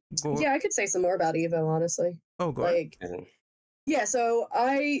 Yeah, I could say some more about Evo, honestly. Oh, go ahead. Like, yeah, so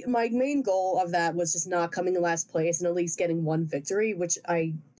my main goal of that was just not coming in last place and at least getting one victory, which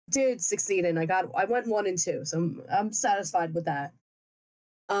I did succeed in. I went 1 and 2, so I'm satisfied with that.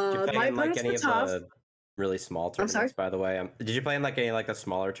 Did you play My in like opponents any were of tough. the really small I'm sorry? tournaments, by the way? Did you play in like any like the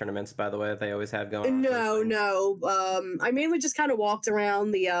smaller tournaments, by the way, that they always have going on? No. I mainly just kind of walked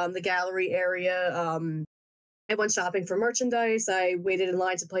around the gallery area. I went shopping for merchandise. I waited in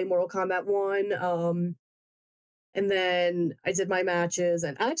line to play Mortal Kombat 1. And then I did my matches.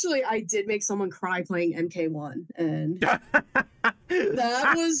 And actually, I did make someone cry playing MK1. And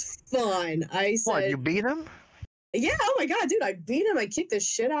that was fun. I said, What, you beat him? yeah, oh my god, dude, I beat him. I kicked the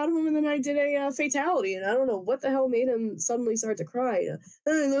shit out of him, and then I did a fatality. And I don't know what the hell made him suddenly start to cry.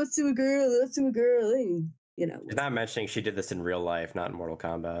 I lost to a girl, and, She's not mentioning she did this in real life, not in Mortal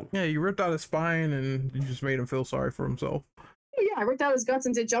Kombat. Yeah, you ripped out his spine and you just made him feel sorry for himself. Yeah, I ripped out his guts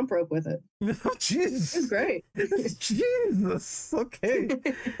and did jump rope with it. Oh, jeez. It was great. Jesus. Okay.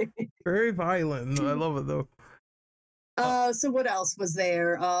 Very violent. I love it though. So what else was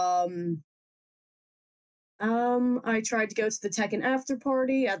there? I tried to go to the Tekken after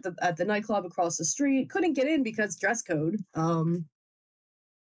party at the nightclub across the street. Couldn't get in because dress code.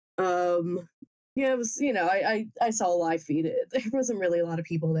 Yeah, it was, I saw a live feed. There wasn't really a lot of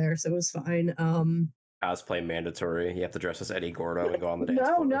people there, so it was fine. Cosplay mandatory. You have to dress as Eddie Gordo and go on the dance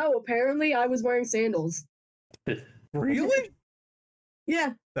floor. No, apparently I was wearing sandals. Really?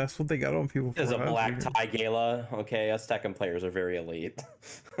 Yeah. That's what they got on people for. There's a huh? black tie gala. Okay, us Tekken players are very elite.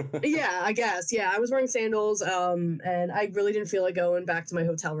 Yeah, I guess. Yeah, I was wearing sandals, and I really didn't feel like going back to my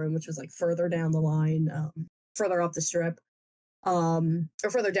hotel room, which was like further down the line, further up the strip, or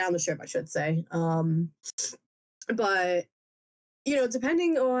further down the strip, I should say. But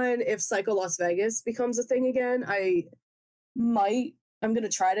depending on if Psycho Las Vegas becomes a thing again, I'm gonna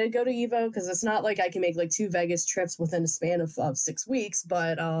try to go to Evo because it's not like I can make like 2 Vegas trips within a span of 6 weeks,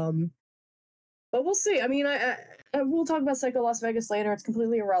 but we'll see. I mean, I we'll talk about Psycho Las Vegas later. It's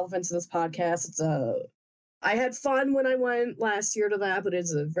completely irrelevant to this podcast. It's I had fun when I went last year to that, but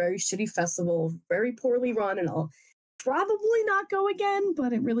it's a very shitty festival, very poorly run, and I'll probably not go again.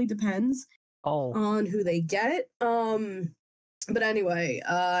 But it really depends on who they get. But anyway,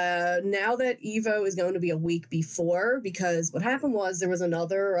 now that Evo is going to be a week before, because what happened was there's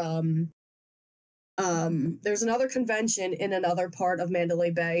another convention in another part of Mandalay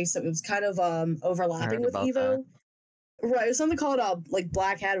Bay, so it was kind of overlapping with Evo. That. Right, it was something called like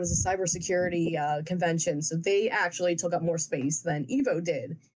Black Hat. It was a cybersecurity convention, so they actually took up more space than Evo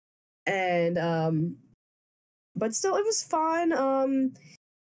did, and but still, it was fun.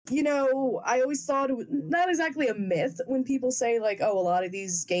 I always thought it was not exactly a myth when people say like, oh, a lot of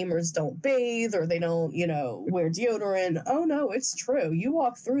these gamers don't bathe or they don't, wear deodorant. Oh no, it's true. You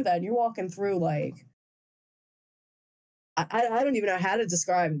walk through that and you're walking through like, I don't even know how to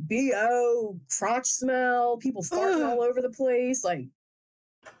describe it. BO, crotch smell, people farting all over the place. Like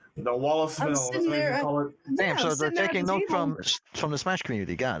the wall of smell. I'm That's sitting what you there. call it. Damn, so they're taking note table. from the Smash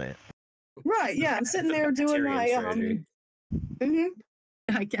community. Got it. Right, yeah. I'm sitting there doing my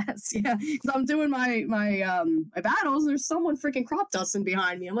I guess, yeah. Because I'm doing my battles. There's someone freaking crop dusting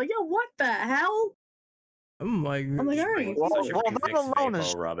behind me. I'm like, yo, what the hell? I'm like, all right. Well, Such a well, that prefix alone Fabo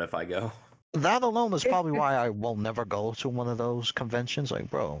is rub if I go. that alone is probably why I will never go to one of those conventions. Like,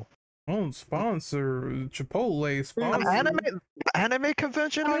 bro, don't sponsor Chipotle sponsor. anime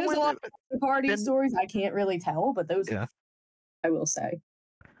convention. I There's a went. lot of party been- stories I can't really tell, but those Yeah. I will say.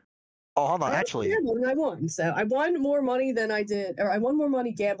 Oh, hold on. I Actually, gambled and I won. So I won more money than I did, or I won more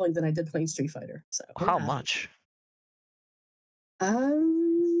money gambling than I did playing Street Fighter. So I'm how happy. much?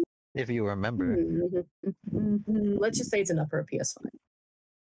 Um, If you remember. let's just say it's enough for a PS5.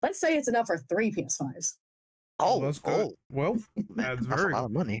 Let's say it's enough for 3 PS5s. Oh, that's good. oh, Well, man, that's that's very a lot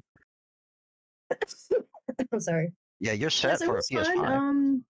of money. I'm sorry. Yeah, you're Yes, set it for a was PS5.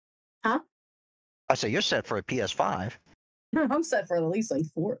 fun. I say you're set for a PS5. I'm set for at least like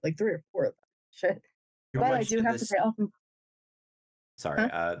 3 or 4 of them. Shit. How But I much do did have to this- pay off. Sorry,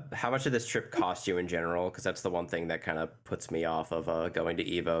 how much did this trip cost you in general? Because that's the one thing that kind of puts me off of going to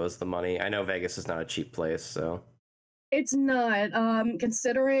Evo is the money. I know Vegas is not a cheap place, so It's not.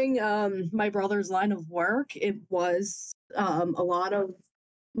 Considering my brother's line of work, it was a lot of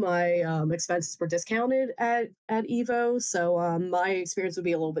my expenses were discounted at Evo, so my experience would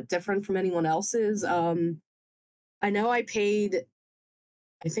be a little bit different from anyone else's. I know I paid,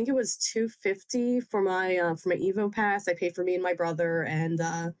 I think it was $250 for my Evo pass. I paid for me and my brother, and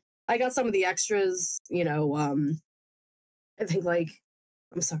I got some of the extras. You know, I think like,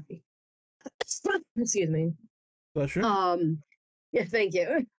 I'm sorry, excuse me. bless you. Yeah, thank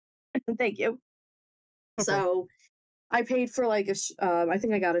you, thank you. Okay. So I paid for like I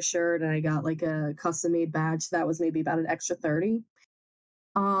think I got a shirt and I got like a custom made badge. That was maybe about an extra 30.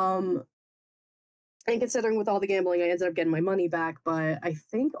 And considering with all the gambling, I ended up getting my money back. But I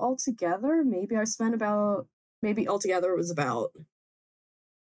think altogether, maybe I spent about altogether it was about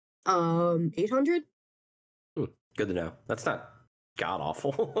 800. good to know. That's not god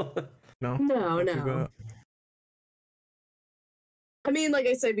awful. No, No, not too no. bad. I mean, like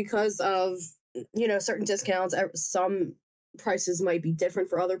I say, because of certain discounts, some prices might be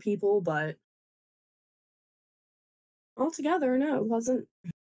different for other people, but altogether, no, it wasn't.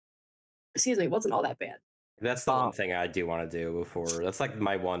 Excuse me, it wasn't all that bad. That's the one thing I do want to do before. That's like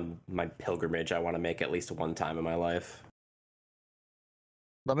my pilgrimage I want to make at least one time in my life.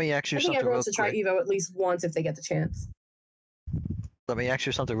 Let me ask you I think something everyone real should try quick. Evo at least once if they get the chance. Let me ask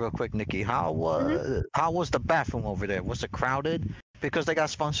you something real quick, Nikki. How was the bathroom over there? Was it crowded because they got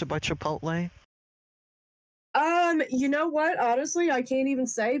sponsored by Chipotle? You know what? Honestly, I can't even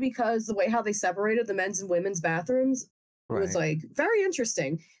say because the way how they separated the men's and women's bathrooms was like very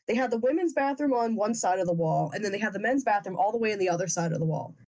interesting. They had the women's bathroom on one side of the wall, and then they had the men's bathroom all the way on the other side of the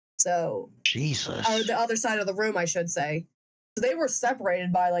wall. So, Jesus. or the other side of the room, I should say. So they were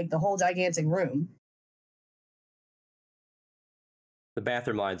separated by like the whole gigantic room. The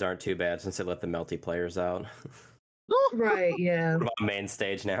bathroom lines aren't too bad since they let the melty players out. Right? Yeah. What about main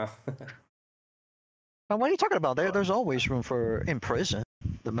stage now? And what are you talking about? There's always room for in prison.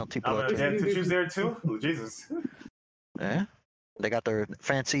 The multiplayer. They have to choose there too. Oh, Jesus. Yeah. They got their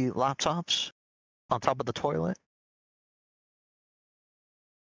fancy laptops on top of the toilet.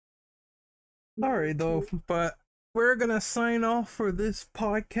 All right, though, but we're gonna sign off for this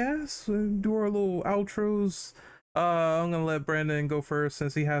podcast and do our little outros. I'm gonna let Brandon go first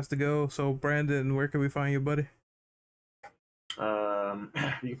since he has to go. So, Brandon, where can we find you, buddy?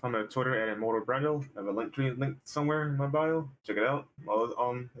 You can find me on Twitter at Immortal Brando. I have a link somewhere in my bio. Check it out. My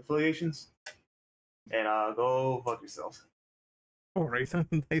affiliations. And go fuck yourselves. All right,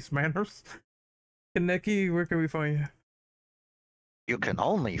 nice manners. Kaneki, where can we find you? You can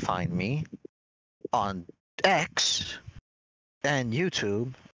only find me on X and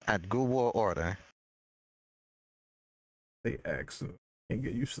YouTube at Google Order. The X. Can't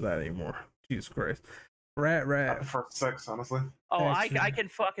get used to that anymore. Jesus Christ. Rat. I prefer sex, honestly. Oh, Thanks, I man. can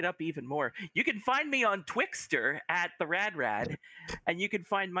fuck it up even more. You can find me on Twixter at the Rad, and you can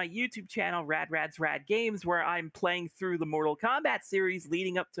find my YouTube channel Rad's Rad Games, where I'm playing through the Mortal Kombat series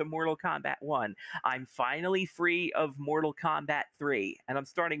leading up to Mortal Kombat 1. I'm finally free of Mortal Kombat 3, and I'm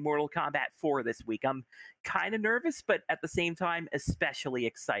starting Mortal Kombat 4 this week. I'm kind of nervous, but at the same time, especially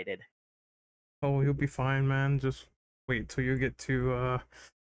excited. Oh, you'll be fine, man. Just wait till you get to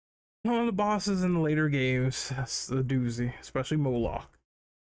one of the bosses in the later games. That's the doozy, especially Moloch.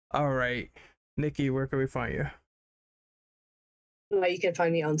 All right, Nikki, where can we find you? You can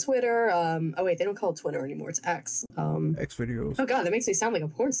find me on Twitter. Oh wait, they don't call it Twitter anymore. It's X. X videos. Oh god, that makes me sound like a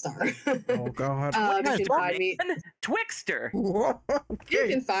porn star. Oh god. You can find me. Twixter. You Okay.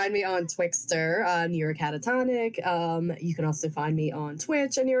 can find me on Twixter, New York Catatonic. You can also find me on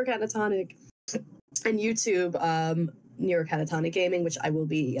Twitch at New York Catatonic, and YouTube, New York Catatonic Gaming, which I will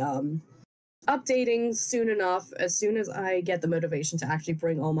be updating soon enough. As soon as I get the motivation to actually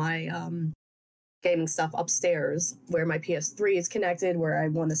bring all my gaming stuff upstairs, where my PS3 is connected, where I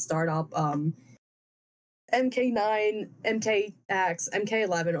want to start up MK9, MKX,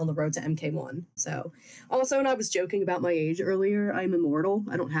 MK11 on the road to MK1. So, also, and I was joking about my age earlier. I'm immortal.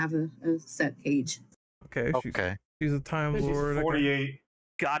 I don't have a set age. Okay. She's a time lord. 48.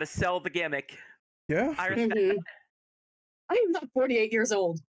 Gotta sell the gimmick. Yeah. I respect Mhm. I am not 48 years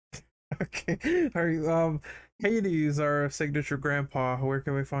old. Okay. All right. Hades, our signature grandpa. Where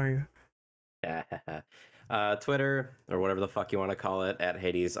can we find you? Twitter, or whatever the fuck you want to call it, at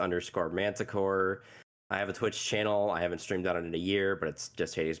Hades_Manticore. I have a Twitch channel. I haven't streamed on it in a year, but it's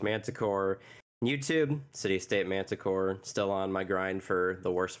just Hades Manticore. YouTube, City State Manticore. Still on my grind for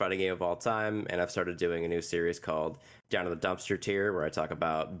the worst fighting game of all time, and I've started doing a new series called Down to the Dumpster Tier, where I talk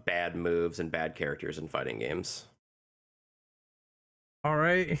about bad moves and bad characters in fighting games. All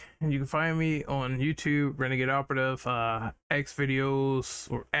right, and you can find me on YouTube, Renegade Operative, X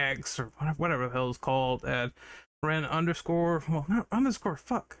videos, or X, or whatever the hell it's called, at Ren underscore, well, not underscore,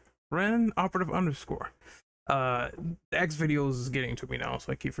 fuck, Ren Operative underscore. X videos is getting to me now,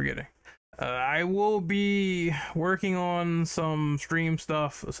 so I keep forgetting. I will be working on some stream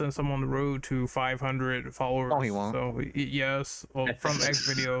stuff since I'm on the road to 500 followers. Oh, he won't. So yes, well, from X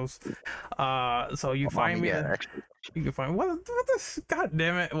videos. So you find me. You can find what this. God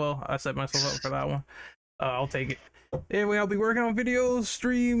damn it! Well, I set myself up for that one. I'll take it. Anyway, I'll be working on videos,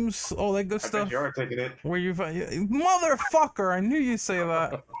 streams, all that good stuff. You are taking it. Where you find motherfucker? I knew you'd say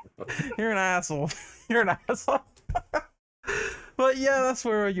that. You're an asshole. You're an asshole. But yeah, that's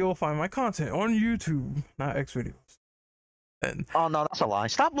where you'll find my content on YouTube, not X videos. And oh no, that's a lie.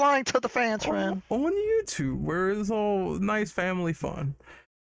 Stop lying to the fans, man. On YouTube, where it's all nice family fun.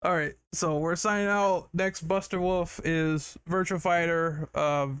 All right, so we're signing out. Next Buster Wolf is Virtua Fighter.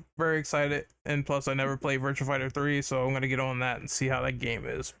 Very excited, and plus I never played Virtua Fighter 3, so I'm gonna get on that and see how that game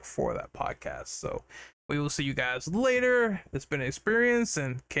is before that podcast. So we will see you guys later. It's been an experience,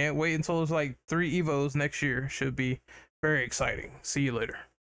 and can't wait until there's like 3 Evos next year. Should be very exciting. See you later.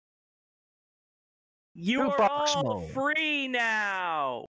 You're all free now.